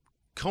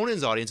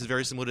Conan's audience is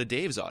very similar to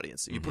Dave's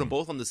audience. If you put them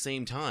both on the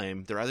same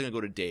time, they're either going to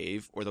go to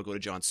Dave or they'll go to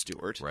Jon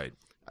Stewart. Right.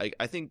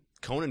 I think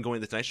Conan going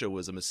to the Tonight Show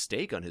was a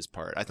mistake on his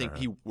part. I think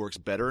he works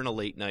better in a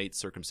late night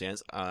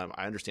circumstance. I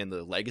understand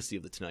the legacy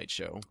of the Tonight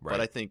Show, Right.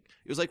 but I think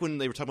it was like when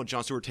they were talking about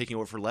Jon Stewart taking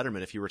over for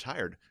Letterman if he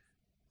retired.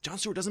 Jon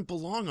Stewart doesn't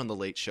belong on the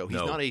Late Show. He's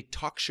No. not a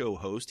talk show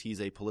host.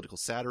 He's a political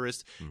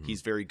satirist.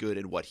 He's very good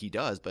at what he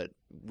does. But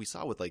we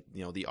saw with the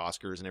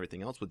Oscars and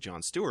everything else with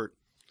Jon Stewart,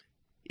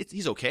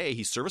 he's okay.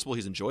 He's serviceable.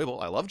 He's enjoyable.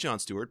 I love Jon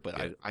Stewart, but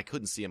I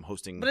couldn't see him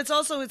hosting. But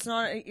it's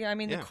not. I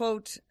mean,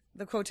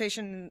 the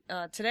quotation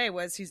today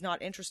was he's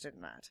not interested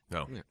in that.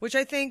 No. Yeah. Which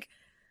I think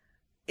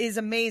is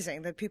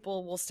amazing that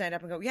people will stand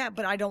up and go, yeah,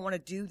 but I don't want to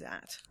do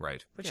that.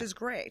 Right. Which is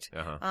great.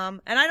 Uh-huh.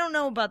 And I don't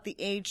know about the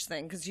age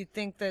thing, because you'd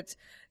think that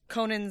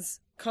Conan's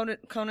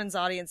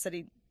audience that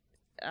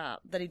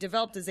he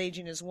developed is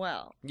aging as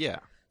well. Yeah.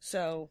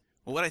 So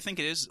Well, what I think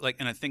it is,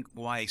 and I think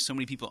why so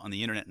many people on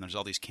the internet, and there's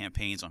all these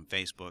campaigns on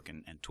Facebook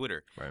and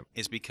Twitter, Right.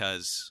 is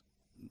because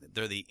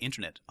they're the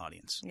internet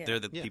audience. Yeah. They're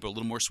the people a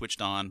little more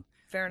switched on.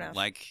 fair enough.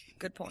 Like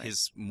Good point.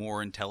 his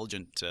more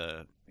intelligent,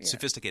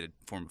 sophisticated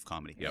form of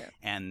comedy. Yep.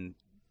 And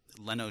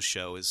Leno's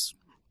show is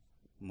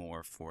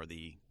more for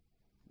the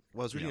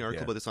Well, I was reading Yeah. an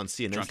article about this on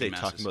CNN Drunken today,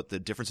 masses. talking about the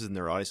differences in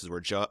their audiences.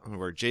 Where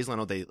Jay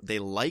Leno, they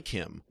like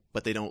him,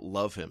 but they don't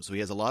love him. So he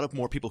has a lot of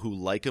more people who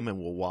like him and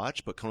will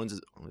watch. But Conan's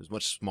is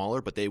much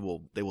smaller, but they will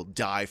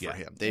die for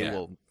him. They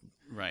will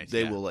Right,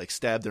 they yeah. will like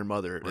stab their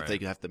mother Right. if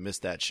they have to miss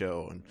that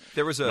show. And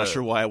There was I'm not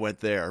sure why I went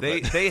there.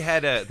 They but. they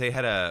had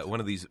a one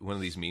of these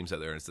memes out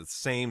there. And it's the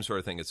same sort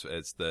of thing. It's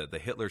the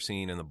Hitler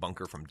scene in the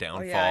bunker from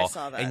Downfall. yeah, I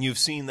saw that. And you've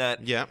seen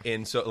that. Yeah.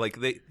 And so like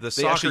the They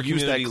soccer actually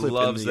use that community clip in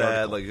loves the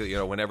that. article.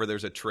 Like whenever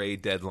there's a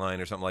trade deadline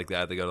or something like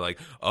that, they go like,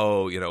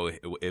 oh,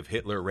 if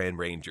Hitler ran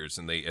Rangers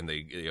and they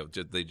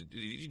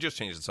you just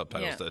change the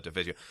subtitles Yeah. to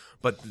fit you.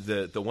 But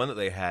the one that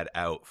they had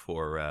out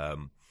for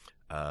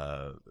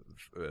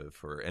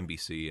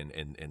NBC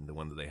and the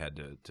one that they had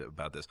to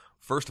about this.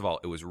 First of all,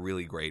 it was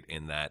really great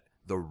in that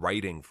the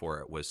writing for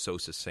it was so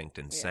succinct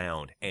and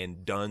sound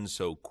and done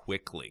so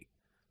quickly.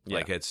 Yeah.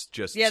 Like it's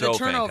just Yeah, the so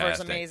turnover is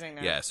fantastic. amazing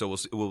now. Yeah, so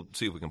we'll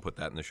see if we can put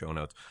that in the show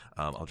notes.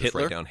 I'll just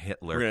Hitler? write down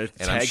Hitler, We're gonna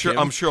and I'm tag sure him?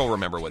 I'm sure I'll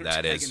remember what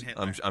that We're is. tagging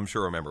Hitler. I'm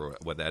sure I'll remember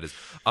what that is.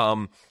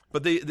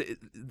 But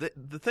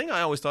the thing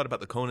I always thought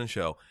about the Conan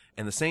show,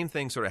 and the same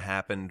thing sort of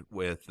happened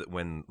with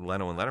when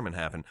Leno and Letterman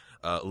happened.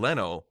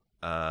 Leno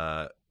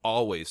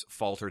always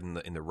faltered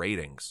in the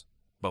ratings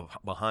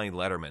behind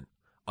Letterman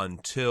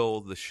until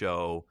the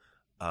show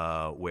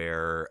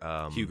where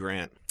Hugh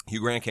Grant. Hugh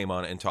Grant came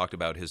on and talked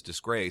about his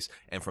disgrace,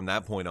 and from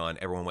that point on,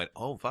 everyone went,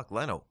 "Oh, fuck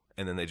Leno,"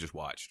 and then they just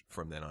watched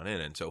from then on in.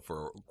 And so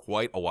for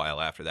quite a while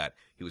after that,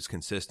 he was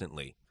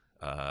consistently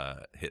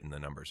hitting the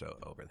numbers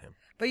over him.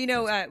 But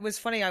it was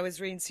funny. I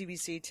was reading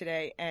CBC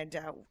today, and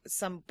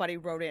somebody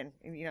wrote in,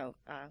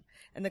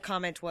 and the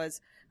comment was,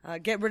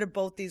 "Get rid of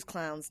both these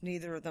clowns.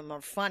 Neither of them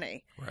are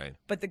funny." Right.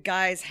 But the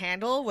guy's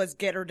handle was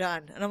 "Get her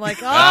done," and I'm like,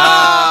 "Oh,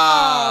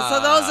 Ah!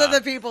 so those are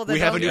the people that We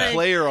have a don't new think,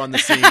 player on the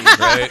scene.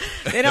 Right.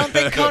 They don't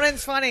think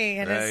Conan's funny,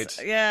 and it's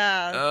Right.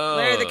 yeah,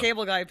 Larry the Oh.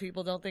 Cable Guy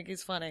people don't think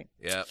he's funny.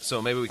 Yeah.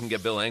 So maybe we can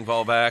get Bill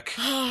Engvall back.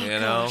 Oh, you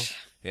gosh.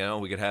 know,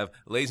 we could have,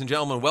 ladies and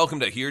gentlemen, welcome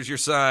to Here's Your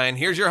Sign.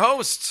 Here's your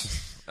host.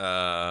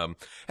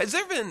 Has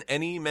there been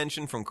any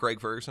mention from Craig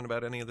Ferguson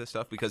about any of this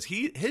stuff? Because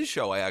his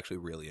show I actually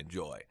really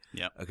enjoy.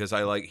 Yep. Because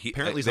I like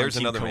Apparently he's on there's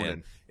Team another Conan.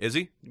 man. Is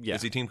he? Yeah.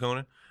 Is he Team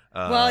Conan?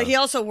 Well, he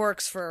also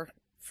works for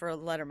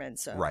Letterman,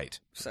 so Right.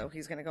 So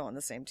he's going to go on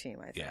the same team,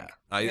 I think. Yeah.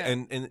 Yeah.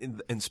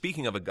 And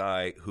speaking of a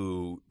guy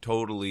who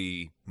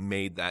totally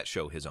made that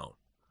show his own.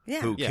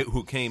 Yeah.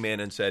 Who came in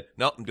and said,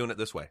 "No, I'm doing it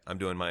this way. I'm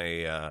doing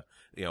my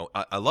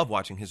I love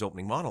watching his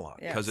opening monologue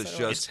Yeah, because it's so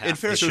do I. just It's In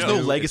fairness, it's there's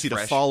no new, legacy it's to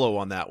fresh. follow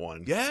on that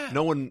one. Yeah.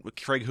 No one.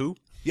 Craig who?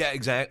 Yeah,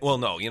 exactly. Well,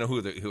 no, you know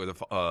who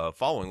the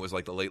following was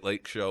like the Late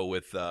Late Show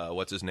with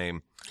what's his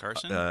name?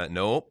 Carson?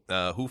 No.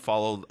 Who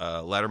followed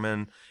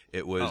Letterman?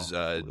 It was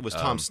It was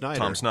Tom Snyder.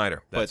 Tom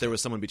Snyder. But there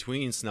was someone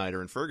between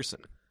Snyder and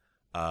Ferguson.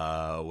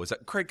 was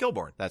that Craig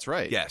Kilborn? That's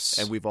right. Yes.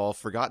 And we've all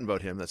forgotten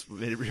about him. That's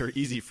made it very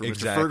easy for Mr.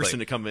 Exactly. Ferguson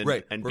to come in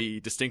Right. and be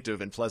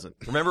distinctive and pleasant.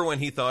 Remember when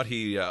he thought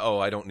he?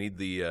 I don't need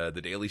the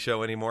Daily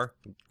Show anymore.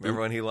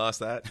 Remember when he lost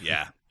that?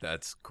 Yeah.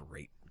 That's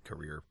great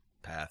career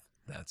path.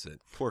 That's it.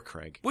 Poor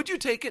Craig. Would you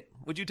take it?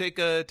 Would you take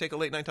a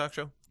late night talk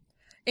show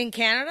In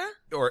Canada?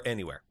 or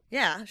anywhere?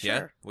 Yeah, sure.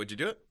 Yeah. Would you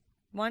do it?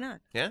 Why not?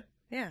 Yeah.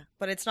 Yeah,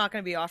 but it's not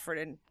going to be offered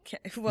in.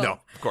 Well, No,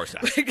 of course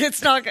not.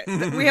 it's not.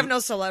 We have no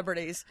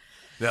celebrities.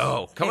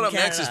 No. Coming In up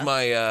next is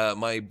Canada.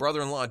 my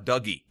brother-in-law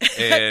Dougie,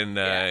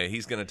 and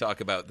he's going to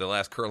talk about the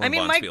last curling. I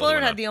mean, Bonspiel Mike that Bullard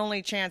went had on. the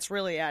only chance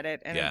really at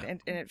it, and Yeah.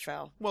 and it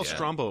fell. Well, Yeah.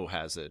 Strombo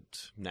has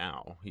it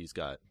now. He's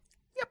got.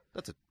 Yep.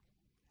 That's it.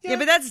 Yeah,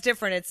 but that's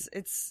different.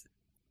 It's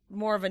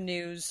more of a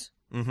news,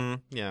 Mm-hmm.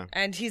 Yeah.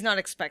 and he's not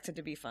expected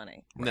to be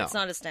funny. No. It's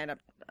not a stand-up.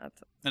 And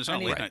it's not a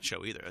Anyway. late night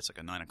show either. It's like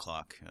a 9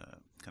 o'clock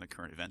kind of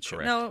current event show.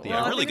 Correct. No, The well,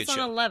 hour. I Really think good it's on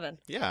show. 11.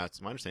 Yeah. It's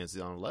my understanding. It's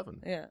on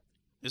 11. Yeah,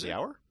 Is The it?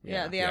 hour?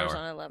 yeah, the the hour's hour.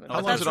 on 11. How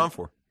But long is it that's- on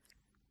for?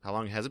 How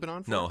long has it been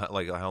on for? No, how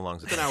long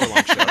is it? It's an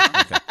hour-long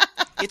show.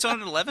 It's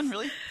on at 11,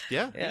 really?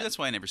 Yeah. Maybe that's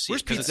why I never see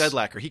Where's it. 'cause Pete it's-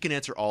 Zedlacker? He can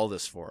answer all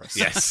this for us.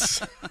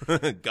 Yes.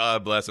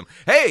 God bless him.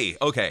 Hey,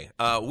 okay.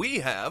 We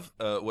have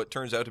what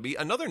turns out to be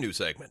another new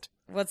segment.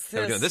 What's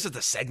There we go. this? This is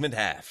the segment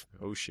half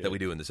Oh, shit. that we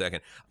do in the second.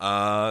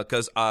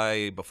 Because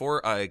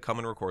before I come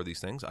and record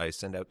these things, I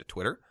send out to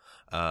Twitter,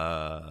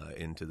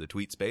 into the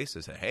tweet space.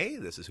 I say, hey,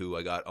 this is who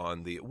I got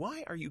on the.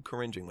 Why are you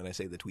cringing when I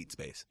say the tweet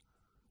space?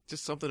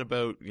 Just something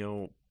about,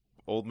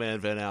 old man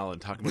Van Allen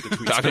talking about the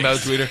tweet Talking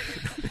space. about Twitter.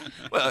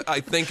 Well, I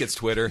think it's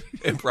Twitter.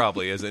 It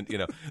probably isn't,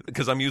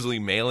 because I'm usually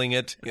mailing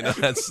it.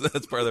 That's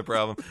part of the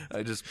problem.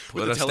 I just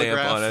put the a stamp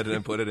telegraph. on it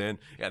and put it in.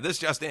 Yeah, this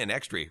just in,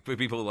 extra. For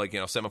people like,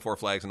 semaphore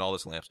flags and all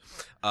this lamps.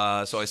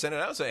 So I sent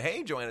it out and say,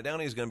 hey, Joanna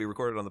Downey is going to be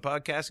recorded on the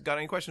podcast. Got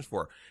any questions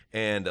for her?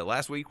 And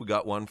last week we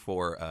got one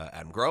for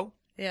Adam Groh.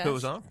 Yes. Who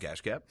was on Gash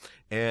Cap,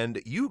 and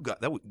you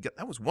got that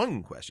was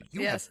one question.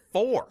 You Yes. have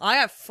four. I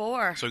have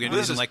 4. So we're going to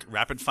do this in like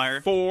rapid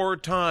fire? Four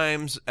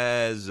times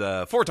as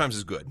good.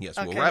 Yes,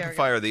 Okay, we'll here rapid we go.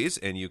 fire these,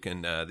 and you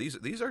can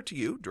these are to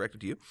you,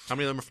 directed to you. How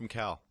many of them are from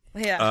Cal?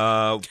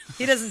 Yeah,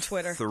 he doesn't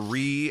Twitter.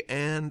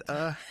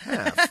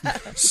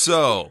 3.5.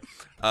 So,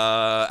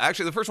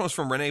 actually, the first one was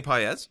from Renee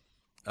Paez,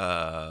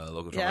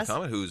 local drama Yes.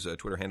 comic, whose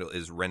Twitter handle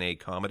is Renee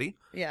Comedy.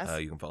 Yes.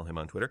 You can follow him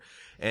on Twitter,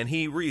 and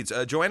he reads,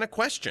 Joanna,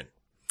 question,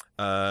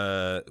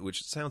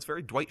 which sounds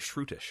very Dwight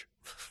Schrutish.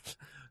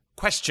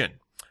 Question.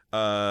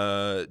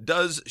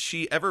 Does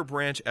she ever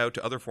branch out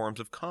to other forms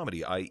of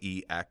comedy,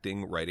 i.e.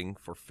 acting, writing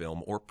for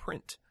film or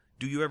print?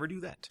 Do you ever do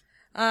that?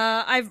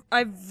 I've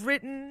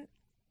written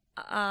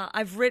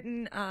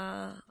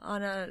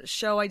on a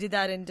show. I did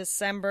that in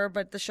December,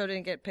 but the show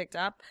didn't get picked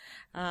up.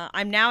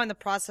 I'm now in the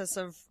process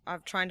of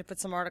trying to put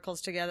some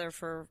articles together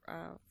for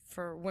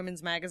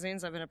women's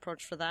magazines. I've been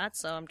approached for that,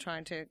 so I'm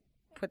trying to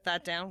put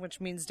that down, which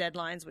means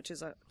deadlines, which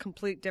is a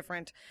complete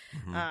different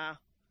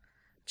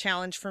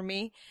challenge for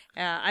me.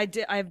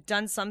 I've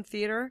done some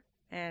theater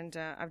and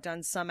I've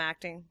done some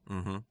acting,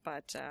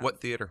 but What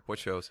theater? What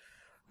shows?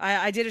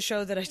 I did a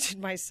show that I did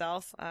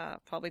myself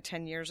probably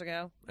 10 years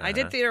ago. I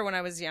did theater when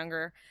I was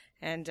younger,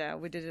 and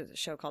we did a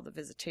show called The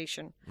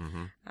Visitation.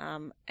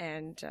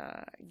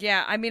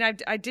 Yeah, I mean,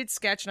 I did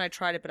sketch and I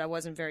tried it, but I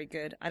wasn't very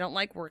good. I don't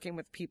like working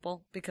with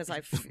people because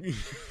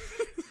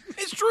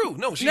It's true.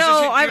 No, you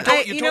know, the right.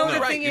 thing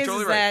You're is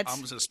totally that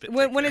I'm just gonna spit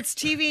when take it's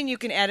TV and you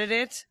can edit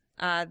it,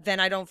 then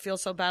I don't feel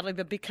so badly.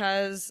 But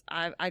because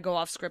I go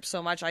off script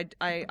so much,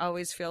 I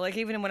always feel like,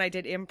 even when I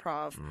did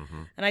improv,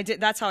 and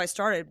that's how I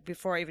started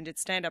before I even did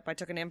stand up. I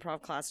took an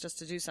improv class just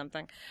to do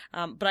something,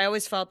 but I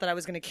always felt that I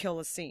was going to kill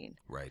a scene.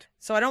 Right.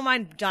 So I don't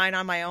mind dying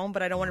on my own,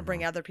 but I don't want to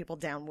bring other people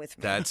down with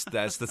me. That's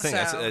the thing.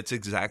 So- That's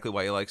exactly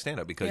why you like stand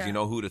up, because Yeah. you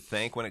know who to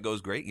thank when it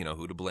goes great. You know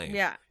who to blame.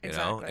 Yeah, You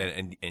know,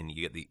 exactly. and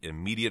you get the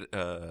immediate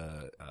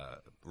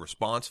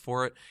response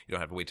for it. You don't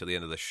have to wait till the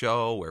end of the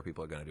show where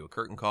people are going to do a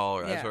curtain call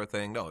or that Yeah. sort of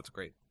thing. No, it's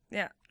great.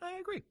 Yeah. I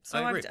agree. So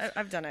I agree.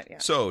 I've done it. Yeah.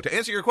 So to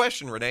answer your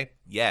question, Renee,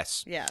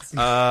 yes. Yes.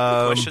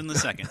 Question the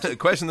second.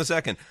 Question the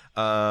second.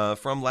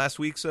 From last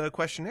week's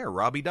questionnaire,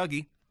 Robbie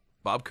Dougie,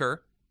 Bob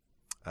Kerr.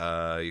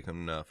 You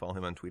can follow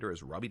him on Twitter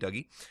as Robbie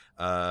Dougie.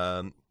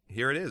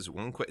 Here it is.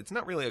 It's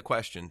not really a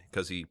question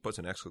because he puts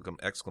an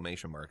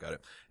exclamation mark on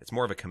it. It's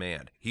more of a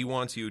command. He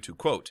wants you to,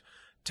 quote,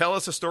 tell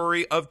us a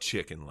story of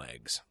chicken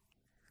legs.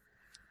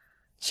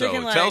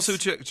 Chicken legs. Tell us who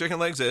Chicken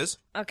Legs is.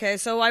 Okay,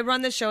 so I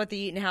run the show at the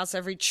Eaton House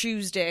every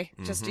Tuesday,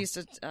 just east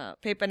of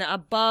Pape, and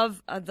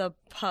above the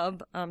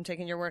pub, I'm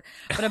taking your word,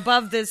 but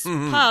above this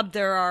pub,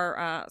 there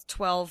are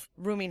 12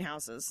 rooming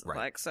houses,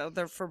 Right. so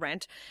they're for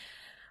rent,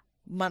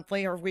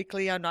 monthly or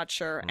weekly, I'm not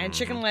sure. And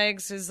Chicken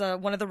Legs is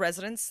one of the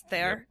residents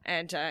there,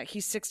 and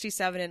he's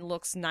 67 and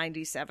looks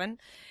 97,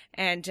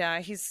 and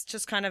he's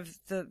just kind of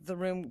the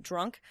room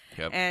drunk.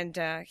 Yep.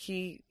 And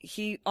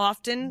he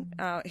often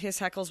his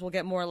heckles will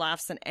get more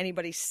laughs than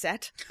anybody's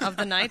set of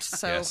the night.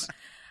 So, Yes.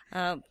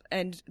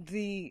 and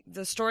the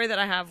story that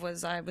I have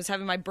was I was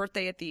having my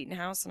birthday at the Eaton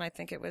House, and I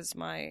think it was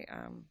my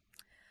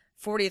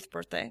 40th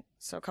birthday,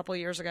 so a couple of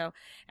years ago,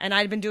 and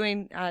I'd been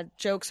doing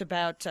jokes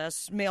about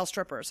male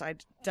strippers.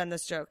 I'd done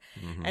this joke,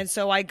 and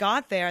so I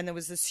got there, and there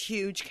was this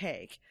huge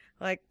cake,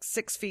 like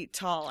 6 feet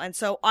tall, and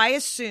so I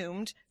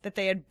assumed that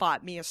they had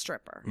bought me a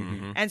stripper,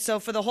 and so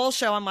for the whole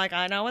show, I'm like,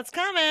 I know what's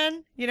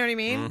coming, you know what I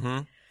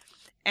mean?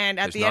 And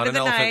at There's the end not of an the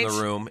elephant night, in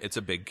the room. It's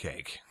a big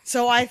cake.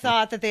 so I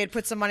thought that they had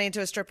put some money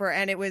into a stripper,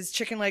 and it was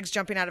Chicken Legs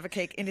jumping out of a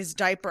cake in his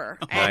diaper.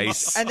 And,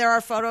 Nice. and there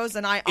are photos,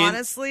 and I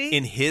honestly,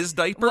 In his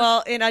diaper?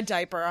 well, in a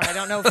diaper. I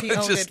don't know if he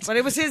owned Just it, but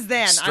it was his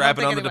then. I don't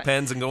strapping think on the anyone-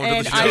 Depends and going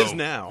And to the I- show. It is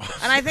now.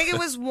 And I think it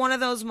was one of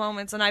those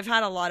moments, and I've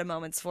had a lot of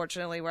moments,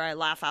 fortunately, where I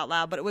laugh out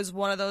loud, but it was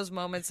one of those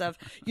moments of,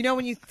 you know,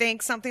 when you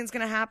think something's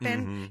going to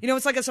happen, you know,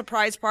 it's like a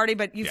surprise party,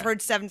 but you've Yeah.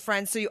 heard 7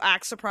 friends, so you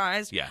act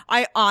surprised. Yeah.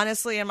 I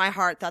honestly, in my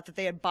heart, thought that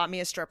they had bought me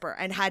a stripper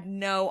and had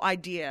no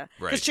idea.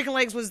 Because Right. Chicken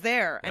Legs was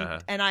there,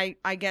 and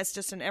I guess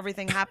just in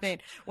everything happening.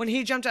 When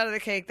he jumped out of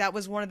the cake, that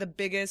was one of the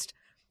biggest,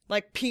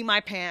 like, pee my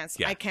pants.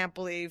 Yeah. I can't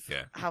believe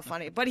Yeah. how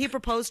funny. But he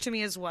proposed to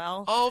me as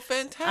well. Oh,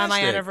 fantastic. On my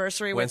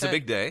anniversary When's with the it.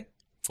 big day?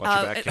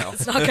 Watch your back, Cal.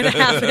 It's not going to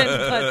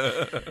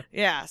happen, but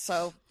yeah.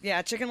 So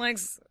yeah, Chicken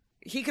Legs.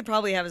 He could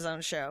probably have his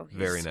own show.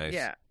 Very nice.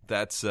 Yeah.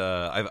 That's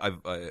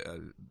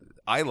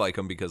I like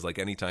him because like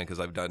anytime because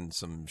I've done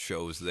some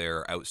shows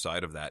there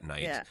outside of that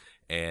night, Yeah.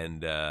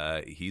 and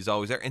he's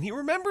always there, and he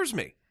remembers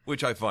me,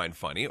 which I find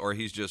funny. Or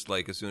he's just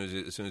like as soon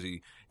as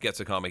he gets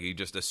a comic, he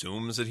just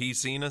assumes that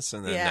he's seen us,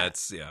 and then Yeah.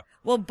 that's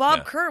Well, Bob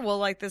Yeah. Kerr will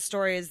like this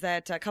story. Is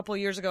that a couple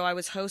of years ago I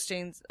was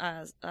hosting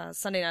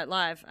Sunday Night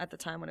Live at the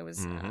time when it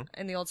was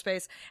in the old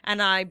space,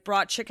 and I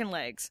brought Chicken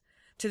Legs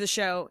to the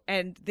show,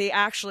 and they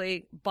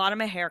actually bought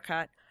him a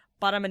haircut,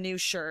 bought him a new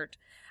shirt.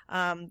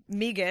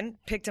 Megan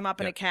picked him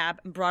up in a cab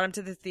and brought him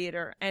to the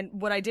theater.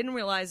 And what I didn't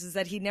realize is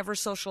that he never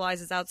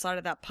socializes outside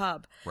of that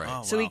pub. Right.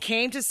 Oh, So wow. he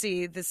came to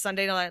see the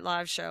Sunday Night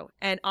Live show.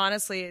 And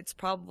honestly, it's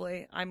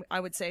probably, I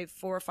would say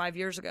 4 or 5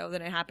 years ago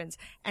that it happens.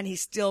 And he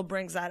still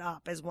brings that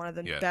up as one of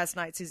the Yeah. best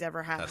nights he's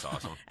ever had. That's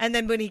awesome. And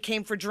then when he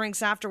came for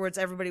drinks afterwards,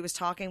 everybody was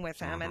talking with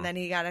him. And then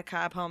he got a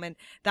cab home. And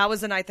that was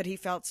the night that he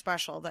felt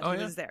special that he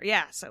yeah? was there.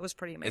 Yeah, so it was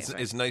pretty it's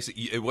amazing. nice.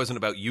 It wasn't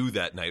about you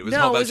that night. It was all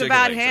No, about it was Chicken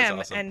about Legs. That's him.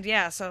 awesome. And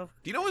yeah, so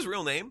Do you know his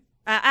real name?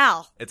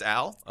 Al. It's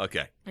Al.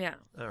 Okay. Yeah.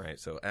 All right.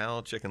 So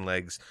Al Chicken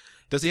Legs.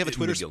 Does he have a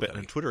Miguel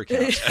Dunn. Twitter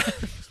account?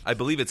 I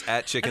believe it's at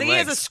I Chicken think he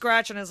Legs. has a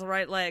scratch on his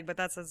right leg, but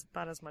that's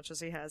about as much as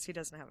he has. He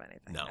doesn't have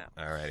anything. No.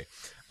 All righty.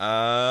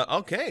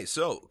 Okay,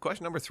 so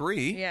question number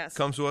 3 Yes.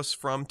 comes to us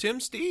from Tim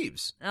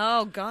Steves.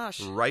 Oh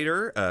gosh.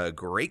 Writer,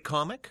 great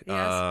comic. Yes.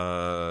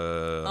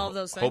 All of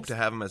those Hope things. to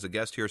have him as a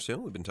guest here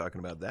soon. We've been talking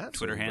about that.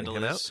 Twitter we'll bring handle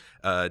him is?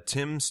 out.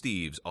 Tim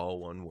Steves, all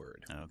one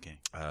word. Okay.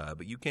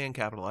 But you can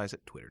capitalize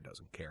it. Twitter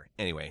doesn't care.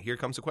 Anyway, here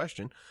comes the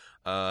question.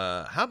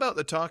 How about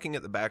the talking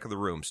at the back of the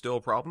room? Still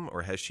a problem,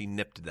 or has she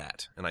nipped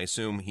that? And I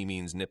assume he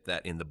means nip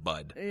that in the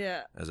bud,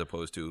 Yeah. as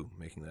opposed to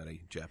making that a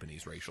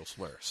Japanese racial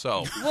slur.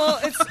 So, Well,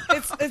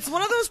 it's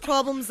one of those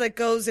problems that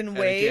goes in And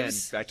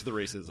waves. again, back to the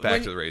racism.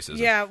 back to the racism.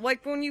 Yeah,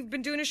 like when you've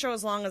been doing a show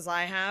as long as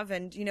I have,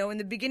 and in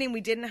the beginning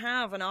we didn't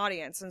have an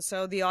audience, and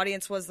so the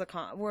audience was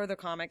were the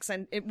comics.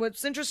 And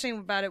what's interesting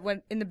about it,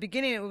 when in the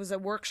beginning it was a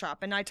workshop,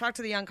 and I talked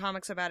to the young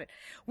comics about it.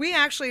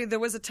 There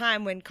was a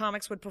time when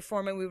comics would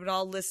perform and we would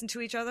all listen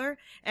to each other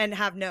and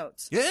have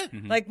notes. Yeah.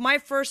 Like my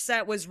first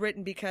set was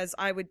written because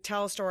I would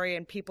tell a story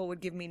and people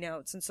would give me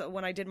notes. And so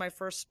when I did my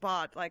first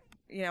spot, like,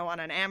 on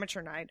an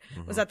amateur night,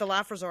 was at the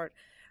Laugh Resort,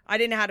 I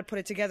didn't know how to put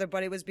it together,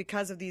 but it was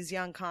because of these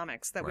young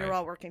comics that we were Right.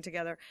 all working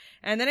together.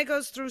 And then it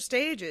goes through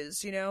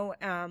stages,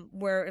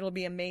 where it'll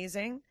be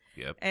amazing.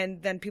 Yep.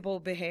 And then people will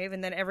behave.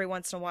 And then every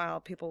once in a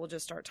while, people will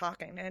just start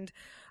talking. And,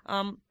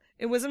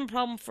 it wasn't a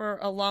problem for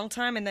a long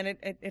time. And then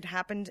it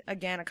happened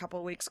again a couple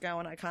of weeks ago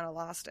and I kind of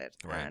lost it.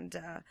 Right. And,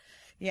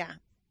 yeah.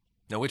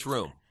 Now, which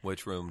room?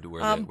 Which room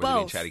were they being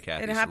Both. chatty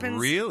Cathy's? It happens.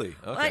 Really?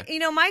 Okay.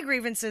 My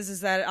grievance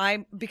is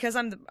that because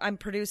I'm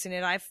producing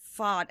it, I've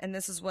fought, and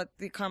this is what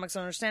the comics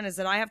don't understand, is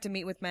that I have to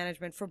meet with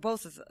management for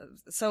both of them.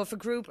 So if a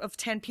group of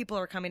 10 people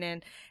are coming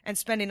in and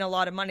spending a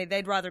lot of money,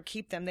 they'd rather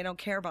keep them. They don't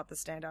care about the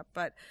stand-up.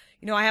 But,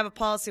 I have a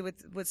policy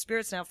with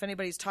Spirits now, if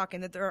anybody's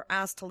talking, that they're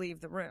asked to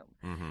leave the room.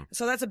 Mm-hmm.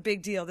 So that's a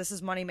big deal. This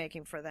is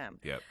money-making for them.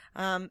 Yep.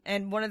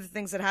 And one of the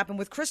things that happened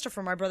with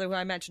Christopher, my brother, who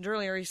I mentioned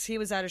earlier, he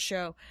was at a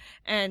show,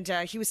 and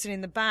he was sitting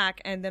in the back,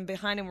 and then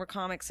behind him were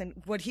comics,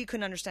 and what he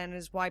couldn't understand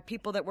is why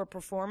people that were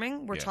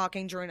performing were Yeah.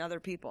 talking during other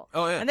people.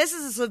 Oh, yeah. And this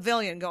is a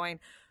civilian going,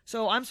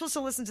 so I'm supposed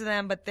to listen to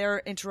them, but they're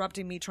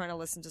interrupting me trying to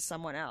listen to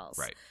someone else.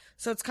 Right.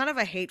 So it's kind of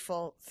a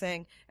hateful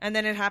thing. And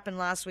then it happened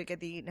last week at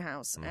the Eaton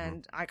House,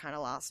 and I kind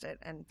of lost it.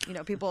 And,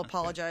 people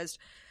apologized.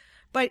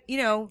 But,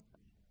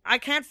 I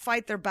can't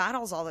fight their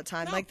battles all the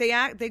time. Like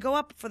they go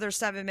up for their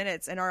 7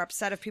 minutes and are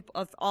upset if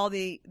all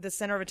the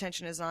center of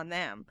attention is on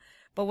them.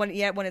 But when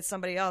it's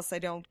somebody else, they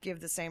don't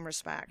give the same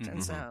respect.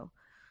 And so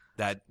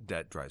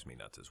That drives me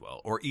nuts as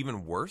well. Or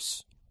even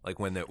worse, like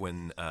when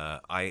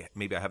I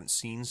haven't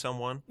seen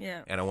someone,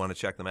 Yeah. and I want to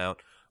check them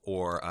out,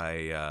 or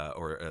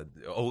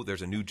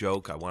there's a new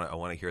joke, I want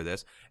to hear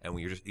this, and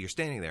when you're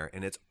standing there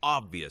and it's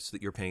obvious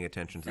that you're paying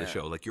attention to the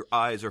show, like your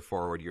eyes are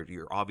forward,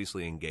 you're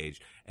obviously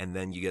engaged, and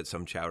then you get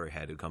some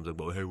chowderhead who comes up,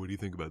 well, hey, what do you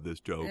think about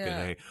this joke? Yeah.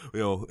 And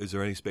hey, is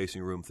there any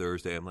spacing room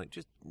Thursday? I'm like,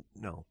 just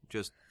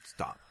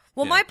stop.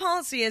 Well, Yeah. my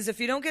policy is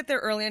if you don't get there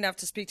early enough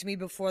to speak to me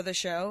before the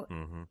show,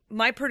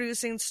 my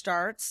producing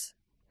starts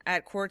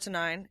at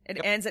 8:45.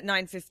 It ends at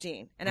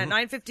 9:15, and at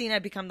 9:15 I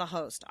become the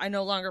host. I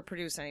no longer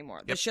produce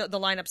anymore. The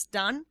lineup's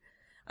done.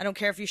 I don't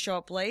care if you show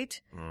up late.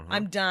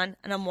 I'm done,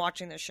 and I'm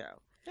watching the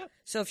show. Yep.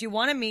 So if you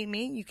want to meet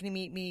me, you can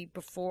meet me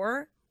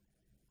before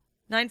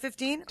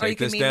 9:15, or Take you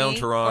can this meet down, me,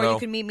 Toronto. or you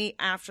can meet me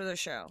after the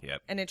show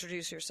Yep. and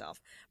introduce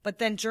yourself. But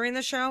then during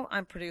the show,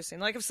 I'm producing.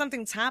 Like if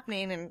something's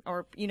happening,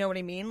 or you know what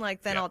I mean,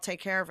 like then Yeah. I'll take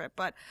care of it.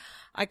 But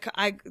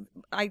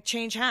I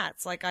change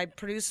hats. Like I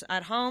produce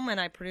at home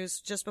and I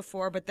produce just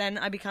before, but then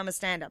I become a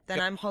stand-up. Then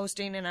I'm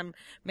hosting and I'm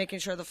making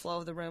sure the flow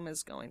of the room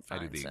is going I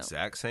fine. do the so.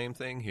 exact same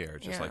thing here.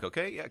 It's just Yeah. like,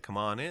 okay, yeah, come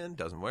on in.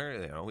 Doesn't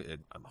matter.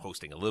 I'm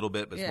hosting a little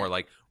bit, but it's Yeah. more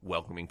like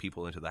welcoming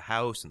people into the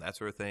house and that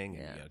sort of thing.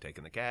 And, Yeah.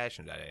 taking the cash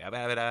and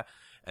da-da-da-da-da.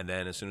 And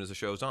then as soon as the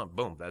show's on,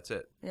 boom, that's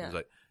it. Yeah. It's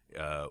like,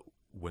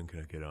 when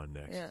can I get on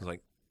next? Yeah. It's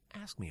like,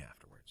 ask me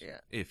afterwards. Yeah.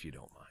 If you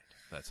don't mind.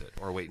 That's it.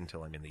 Or wait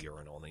until I'm in the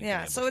urinal. And then you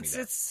Yeah, can so ambush me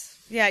there.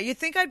 yeah, you'd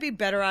think I'd be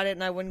better at it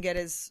and I wouldn't get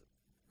as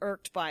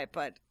irked by it,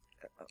 but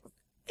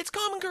It's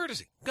common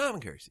courtesy. Common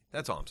courtesy.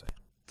 That's all I'm saying.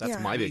 That's Yeah.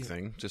 my big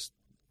thing. Just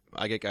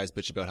I get guys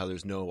bitch about how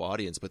there's no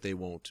audience, but they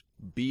won't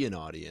be an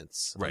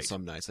audience on Right.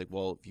 some nights. Like,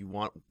 well, if you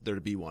want there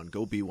to be one,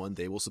 go be one.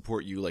 They will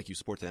support you like you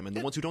support them. And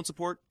the ones who don't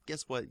support,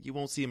 guess what? You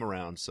won't see them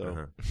around.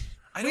 So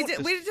I we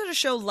don't did a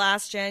show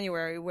last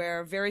January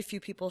where very few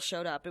people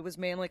showed up. It was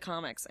mainly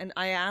comics, and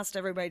I asked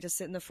everybody to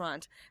sit in the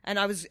front, and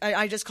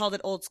I just called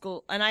it old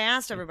school, and I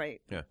asked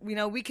everybody, Yeah.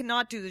 we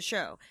cannot do the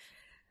show,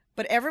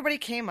 but everybody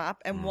came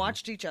up and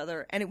watched each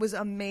other, and it was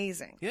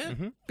amazing. Yeah.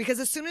 Because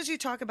as soon as you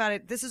talk about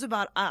it, this is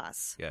about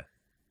us. Yeah.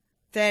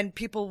 Then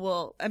people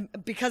will,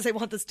 because they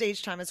want the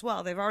stage time as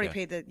well. They've already Yeah.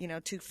 paid the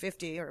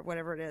 $250 or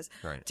whatever it is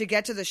Right. to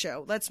get to the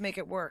show. Let's make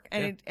it work,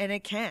 and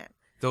it can.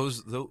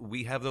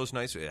 We have those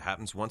nights. It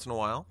happens once in a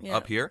while Yeah.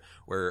 up here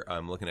where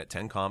I'm looking at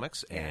 10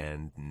 comics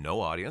and no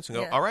audience and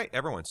go, Yeah. all right,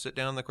 everyone sit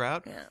down in the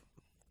crowd. Yeah.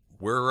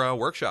 We're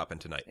workshopping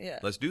tonight. Yeah.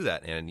 Let's do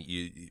that. And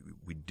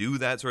we do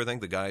that sort of thing.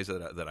 The guys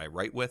that I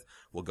write with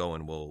will go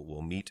and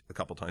we'll meet a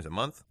couple times a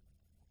month.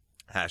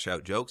 hash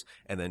out jokes,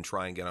 and then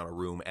try and get on a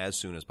room as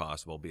soon as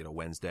possible, be it a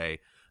Wednesday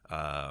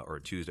or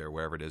a Tuesday or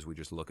wherever it is. We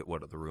just look at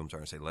what the rooms are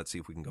and say, let's see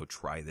if we can go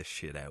try this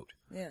shit out.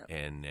 Yeah.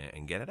 And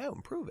get it out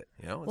and prove it.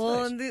 You know, it's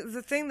Well, nice. and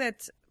the thing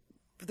that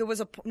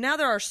now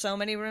there are so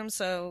many rooms,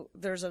 so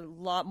there's a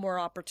lot more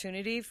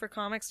opportunity for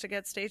comics to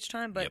get stage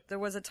time, but there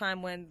was a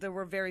time when there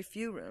were very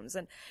few rooms.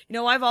 And,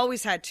 I've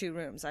always had 2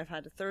 rooms. I've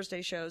had the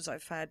Thursday shows.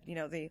 I've had,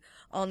 the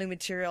all new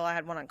material. I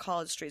had one on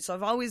College Street. So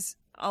I've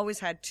always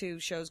had 2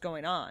 shows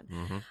going on.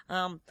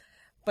 Mm-hmm.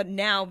 But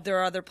now there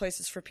are other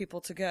places for people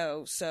to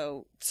go.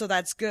 So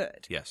that's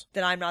good. Yes.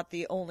 That I'm not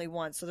the only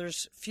one. So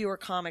there's fewer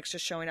comics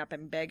just showing up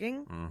and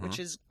begging,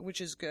 Mm-hmm.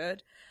 which is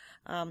good.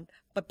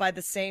 But by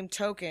the same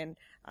token,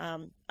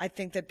 I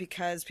think that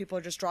because people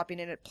are just dropping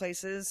in at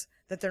places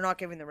that they're not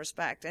giving the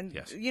respect. And,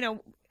 Yes.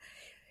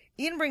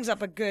 Ian brings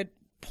up a good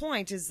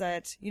point is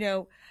that,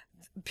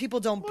 people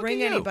don't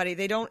bring you. anybody.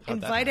 They don't How'd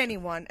that invite happen?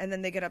 anyone and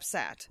then they get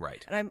upset.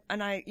 Right. And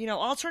I,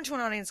 I'll turn to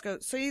an audience and go,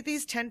 so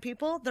these 10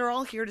 people, they're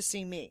all here to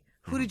see me.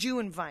 Who did you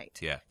invite?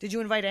 Yeah. Did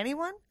you invite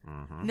anyone?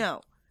 Mm-hmm.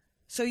 No.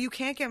 So you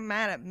can't get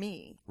mad at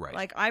me. Right.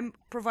 Like, I'm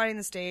providing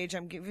the stage.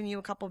 I'm giving you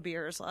a couple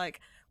beers. Like,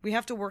 we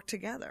have to work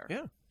together.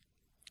 Yeah.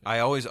 I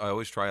always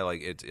try,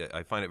 like,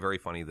 I find it very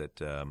funny that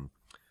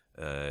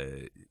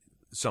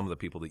some of the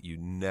people that you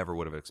never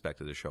would have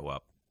expected to show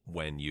up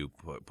when you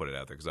put it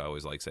out there, because I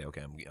always like say, okay,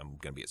 I'm going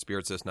to be at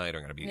Spirits this night,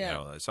 I'm going to be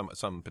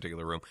some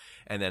particular room,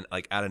 and then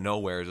like out of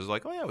nowhere it's just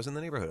like, oh yeah, I was in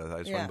the neighborhood, I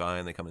was swing by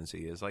and they come and see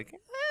you. It's like,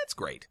 that's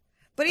great.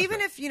 But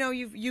even if,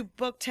 you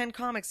booked 10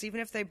 comics,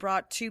 even if they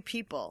brought 2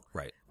 people.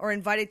 Right. Or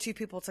invited 2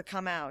 people to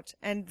come out.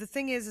 And the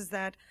thing is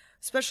that,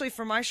 especially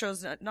for my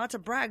shows, not to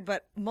brag,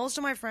 but most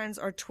of my friends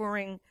are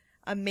touring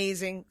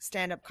amazing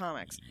stand-up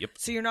comics. Yep.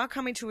 So you're not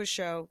coming to a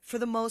show, for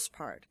the most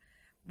part,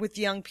 with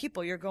young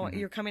people. You're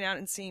coming out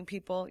and seeing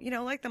people,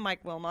 like the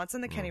Mike Wilmots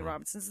and the Kenny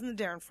Robinsons and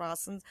the Darren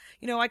Frosts. And,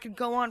 I could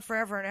go on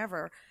forever and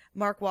ever.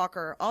 Mark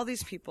Walker, all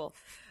these people.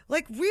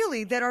 Like,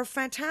 really, that are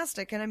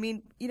fantastic. And I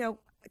mean,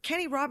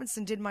 Kenny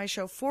Robinson did my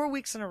show 4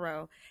 weeks in a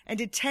row and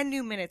did 10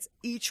 new minutes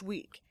each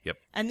week. Yep.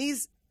 And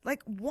these,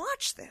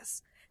 watch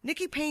this.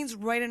 Nikki Payne's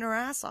writing her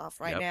ass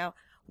off right now.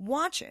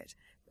 Watch it.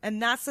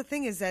 And that's the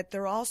thing, is that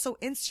they're all so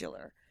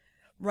insular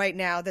right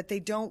now that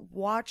they don't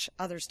watch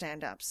other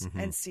stand-ups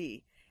and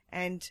see.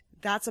 And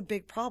that's a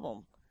big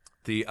problem.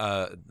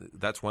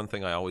 That's one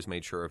thing I always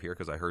made sure of here,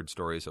 because I heard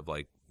stories of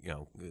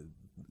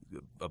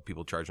of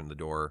people charging the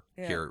door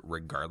here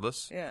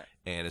regardless. Yeah.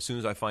 And as soon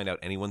as I find out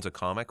anyone's a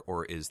comic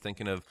or is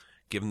thinking of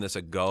giving this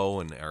a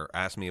go or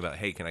ask me about,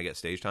 hey, can I get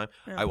stage time?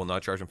 I will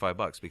not charge them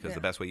 $5, because the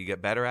best way you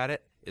get better at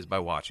it is by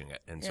watching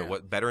it. And so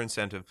what better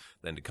incentive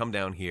than to come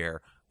down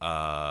here,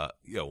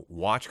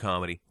 watch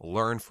comedy,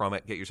 learn from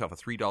it, get yourself a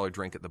 $3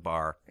 drink at the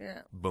bar.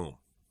 Yeah. Boom.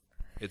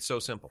 It's so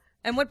simple.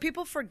 And what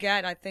people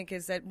forget, I think,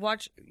 is that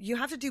you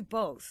have to do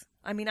both.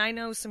 I mean, I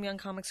know some young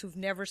comics who've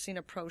never seen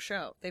a pro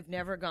show. They've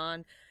never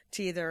gone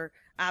to either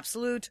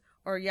Absolute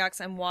or Yucks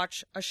and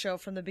watch a show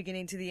from the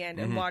beginning to the end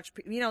and watch,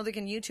 they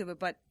can YouTube it,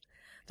 but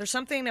there's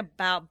something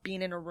about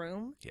being in a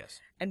room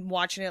and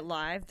watching it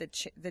live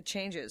that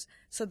changes.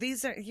 So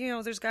these are,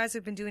 there's guys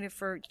who've been doing it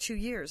for 2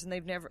 years and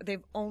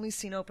they've only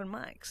seen open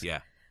mics. Yeah.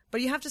 But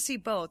you have to see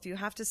both. You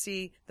have to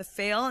see the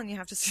fail and you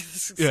have to see the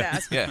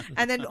success. Yeah.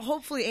 And then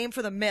hopefully aim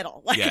for the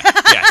middle.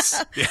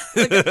 Yes. Yeah.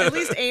 At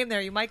least aim there.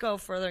 You might go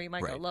further, you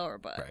might go lower,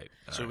 but Right.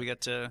 So we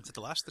got is it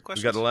the last of the We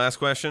questions? got the last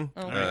question.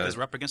 All right, because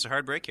we're up against a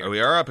hard break here. We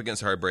are up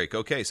against a hard break.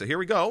 Okay, so here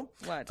we go.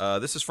 What?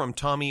 This is from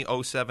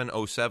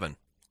Tommy0707,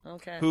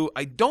 okay. who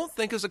I don't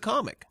think is a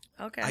comic.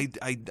 Okay.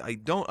 I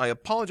don't. I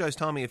apologize,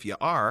 Tommy, if you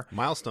are.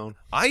 Milestone.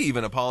 I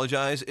even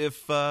apologize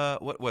if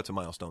what's a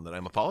milestone that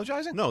I'm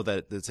apologizing? No,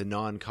 that it's a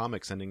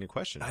non-comic sending a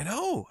question. I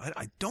know.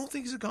 I don't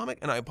think he's a comic,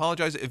 and I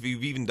apologize if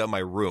you've even done my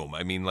room.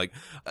 I mean,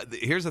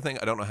 here's the thing.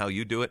 I don't know how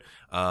you do it.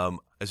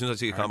 As soon as I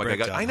see a comic, break,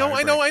 I go, Tom, I know.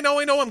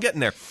 hard I'm getting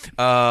there.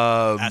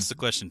 Ask the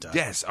question, Todd.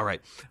 Yes. All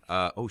right.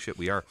 Oh shit,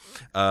 we are.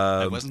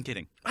 I wasn't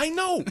kidding. I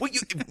know. Well,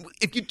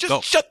 if you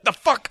just shut the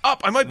fuck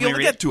up, I might be able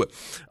to Let me get to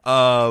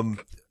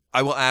it.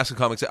 I will ask a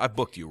comic, say, I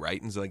booked you,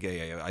 right? And it's like,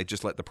 yeah. I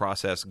just let the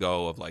process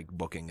go of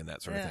booking and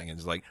that sort of thing. And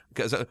it's like,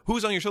 because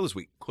who's on your show this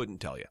week? Couldn't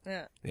tell you.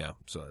 Yeah. Yeah.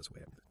 So that's the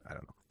way I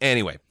don't know.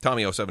 Anyway,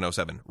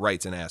 Tommy0707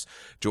 writes and asks,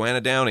 Joanna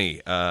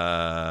Downey,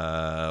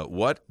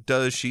 what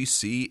does she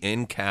see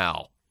in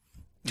Cal?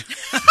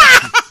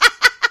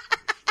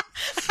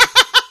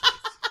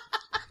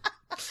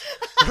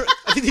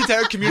 I think the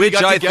entire community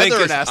got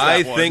together and asked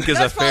that one. I think is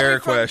That's a fair probably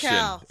from question.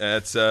 Cal.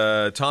 That's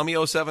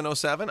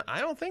Tommy0707.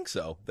 I don't think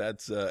so.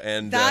 That's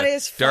and That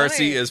is funny.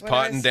 Darcy is When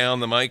potting I was- down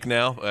the mic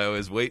now. I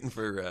was waiting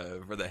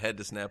for the head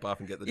to snap off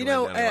and get the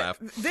Joanna Downey laugh.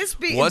 What's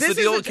What's this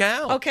the deal is with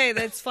Cal? Okay,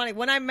 that's funny.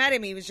 When I met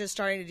him, he was just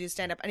starting to do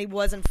stand up, and he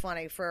wasn't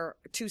funny for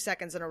 2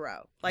 seconds in a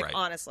row. Right.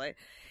 Honestly.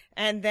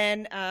 And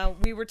then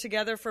we were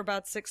together for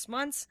about 6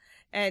 months,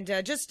 and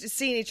just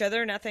seeing each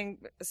other, nothing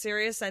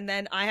serious. And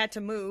then I had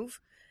to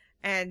move,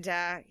 and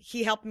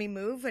he helped me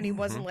move, and he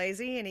wasn't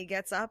lazy, and he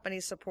gets up, and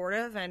he's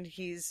supportive, and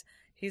he's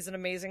He's an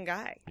amazing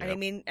guy. Yep. I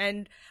mean,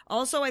 and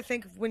also I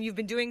think when you've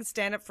been doing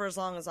stand-up for as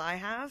long as I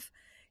have,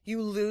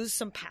 you lose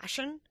some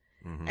passion.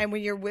 Mm-hmm. And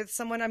when you're with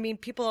someone, I mean,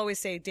 people always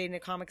say dating a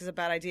comic is a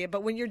bad idea,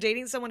 but when you're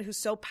dating someone who's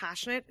so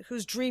passionate,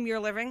 whose dream you're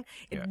living,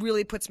 it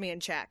really puts me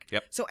in check.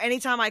 Yep. So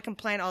anytime I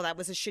complain, oh, that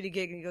was a shitty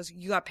gig, and he goes,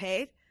 you got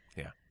paid?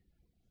 Yeah.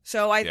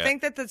 So I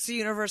think that that's the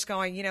universe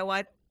going, you know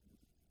what?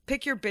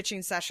 Pick your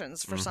bitching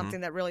sessions for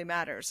something that really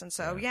matters. And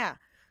so,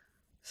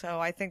 So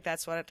I think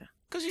that's what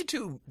Because you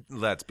two,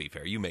 let's be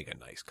fair, you make a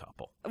nice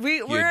couple.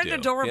 we're an You do,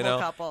 adorable you know?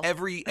 couple.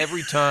 Every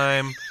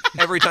time,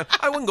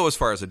 I wouldn't go as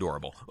far as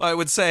adorable. I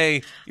would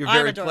say you're I'm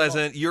very adorable.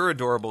 pleasant. You're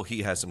adorable.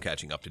 He has some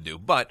catching up to do,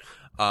 but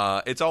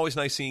it's always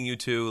nice seeing you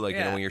two. Like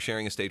you know, when you're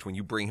sharing a stage, when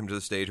you bring him to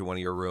the stage in one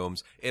of your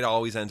rooms, it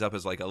always ends up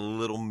as like a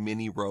little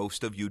mini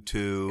roast of you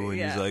two, and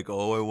he's like,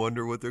 "Oh, I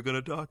wonder what they're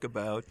going to talk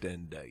about,"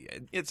 and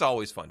it's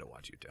always fun to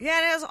watch you two.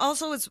 Yeah,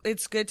 and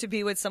it's good to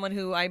be with someone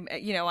who I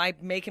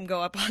make him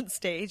go up on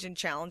stage and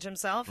challenge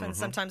himself, and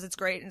sometimes it's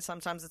great and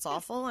sometimes it's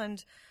awful,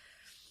 and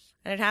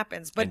it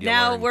happens. But And you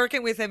now learn.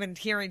 working with him and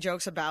hearing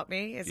jokes about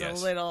me is a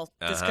little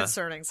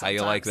disconcerting How sometimes.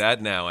 you like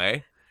that now, eh?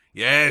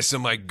 Yeah, so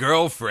my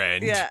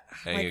girlfriend. Yeah,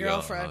 There my you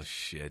girlfriend. Go. Oh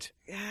shit.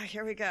 Yeah,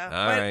 here we go. All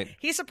But right.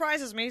 he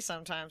surprises me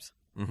sometimes.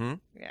 Mm-hmm.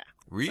 Yeah.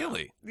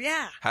 Really?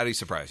 Yeah. How do you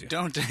surprise you?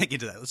 Don't get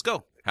into that. Let's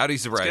go. How do you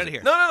surprise get you? it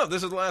here. No.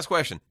 This is the last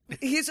question.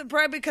 He's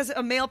surprised because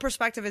a male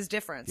perspective is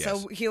different.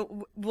 Yes.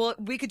 So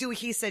we could do a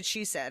he said,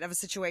 she said of a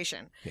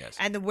situation. Yes.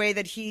 And the way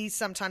that he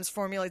sometimes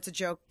formulates a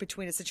joke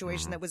between a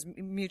situation that was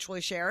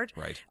mutually shared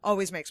Right.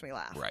 always makes me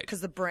laugh. Right.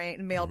 Because the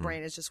male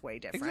brain is just way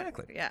different.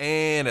 Exactly. Yeah.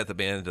 And at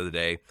the end of the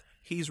day,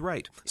 he's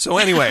right. So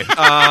anyway,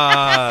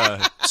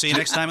 See you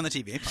next time on the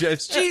TV.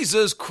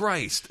 Jesus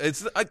Christ!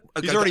 He's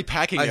already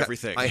packing I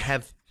everything. I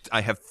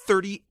have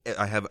 30.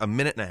 I have a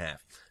minute and a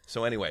half.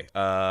 So anyway,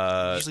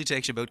 Usually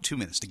takes you about 2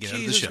 minutes to get out of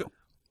the Jesus show.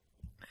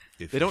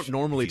 if They you don't sh-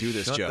 normally if you do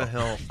this, shut Joe. the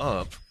hell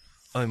up.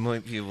 I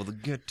might be able to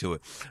get to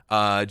it.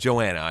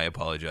 Joanna, I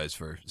apologize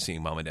for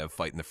seeing Mom and Dad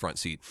fight in the front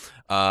seat.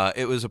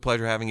 It was a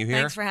pleasure having you here.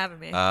 Thanks for having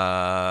me.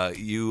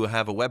 You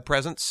have a web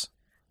presence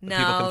that no,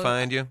 people can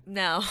find you?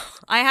 No,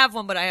 I have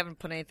one, but I haven't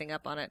put anything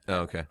up on it.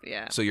 Oh, okay.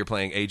 Yeah. So you're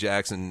playing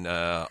Ajax in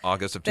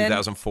August of Then-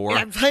 2004? Yeah,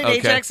 I played Okay.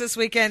 Ajax this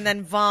weekend,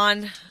 then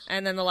Vaughn,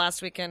 and then the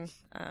last weekend,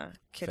 Kitchener,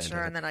 Fantastic.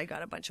 and then I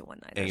got a bunch of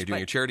one-nighters. And you're doing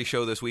your charity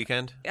show this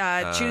weekend?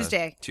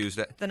 Tuesday.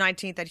 Tuesday. The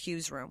 19th at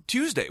Hughes Room.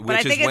 Tuesday, I which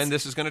is think when it's-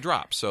 this is going to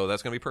drop. So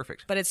that's going to be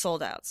perfect. But it's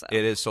sold out, so.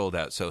 It is sold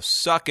out. So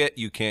suck it.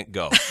 You can't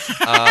go.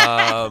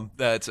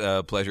 That's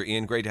a pleasure.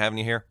 Ian, great having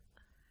you here.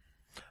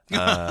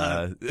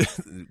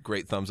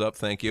 Great thumbs up.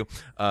 Thank you.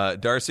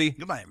 Darcy.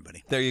 Goodbye,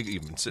 everybody. There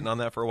you've been sitting on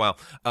that for a while.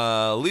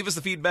 Leave us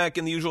the feedback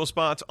in the usual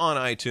spots on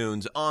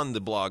iTunes, on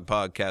the blog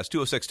podcast.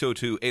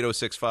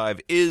 206-202-8065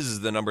 is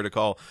the number to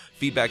call.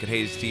 Feedback at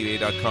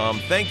HazeTVA.com.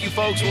 Thank you,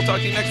 folks. We'll talk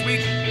to you next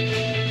week.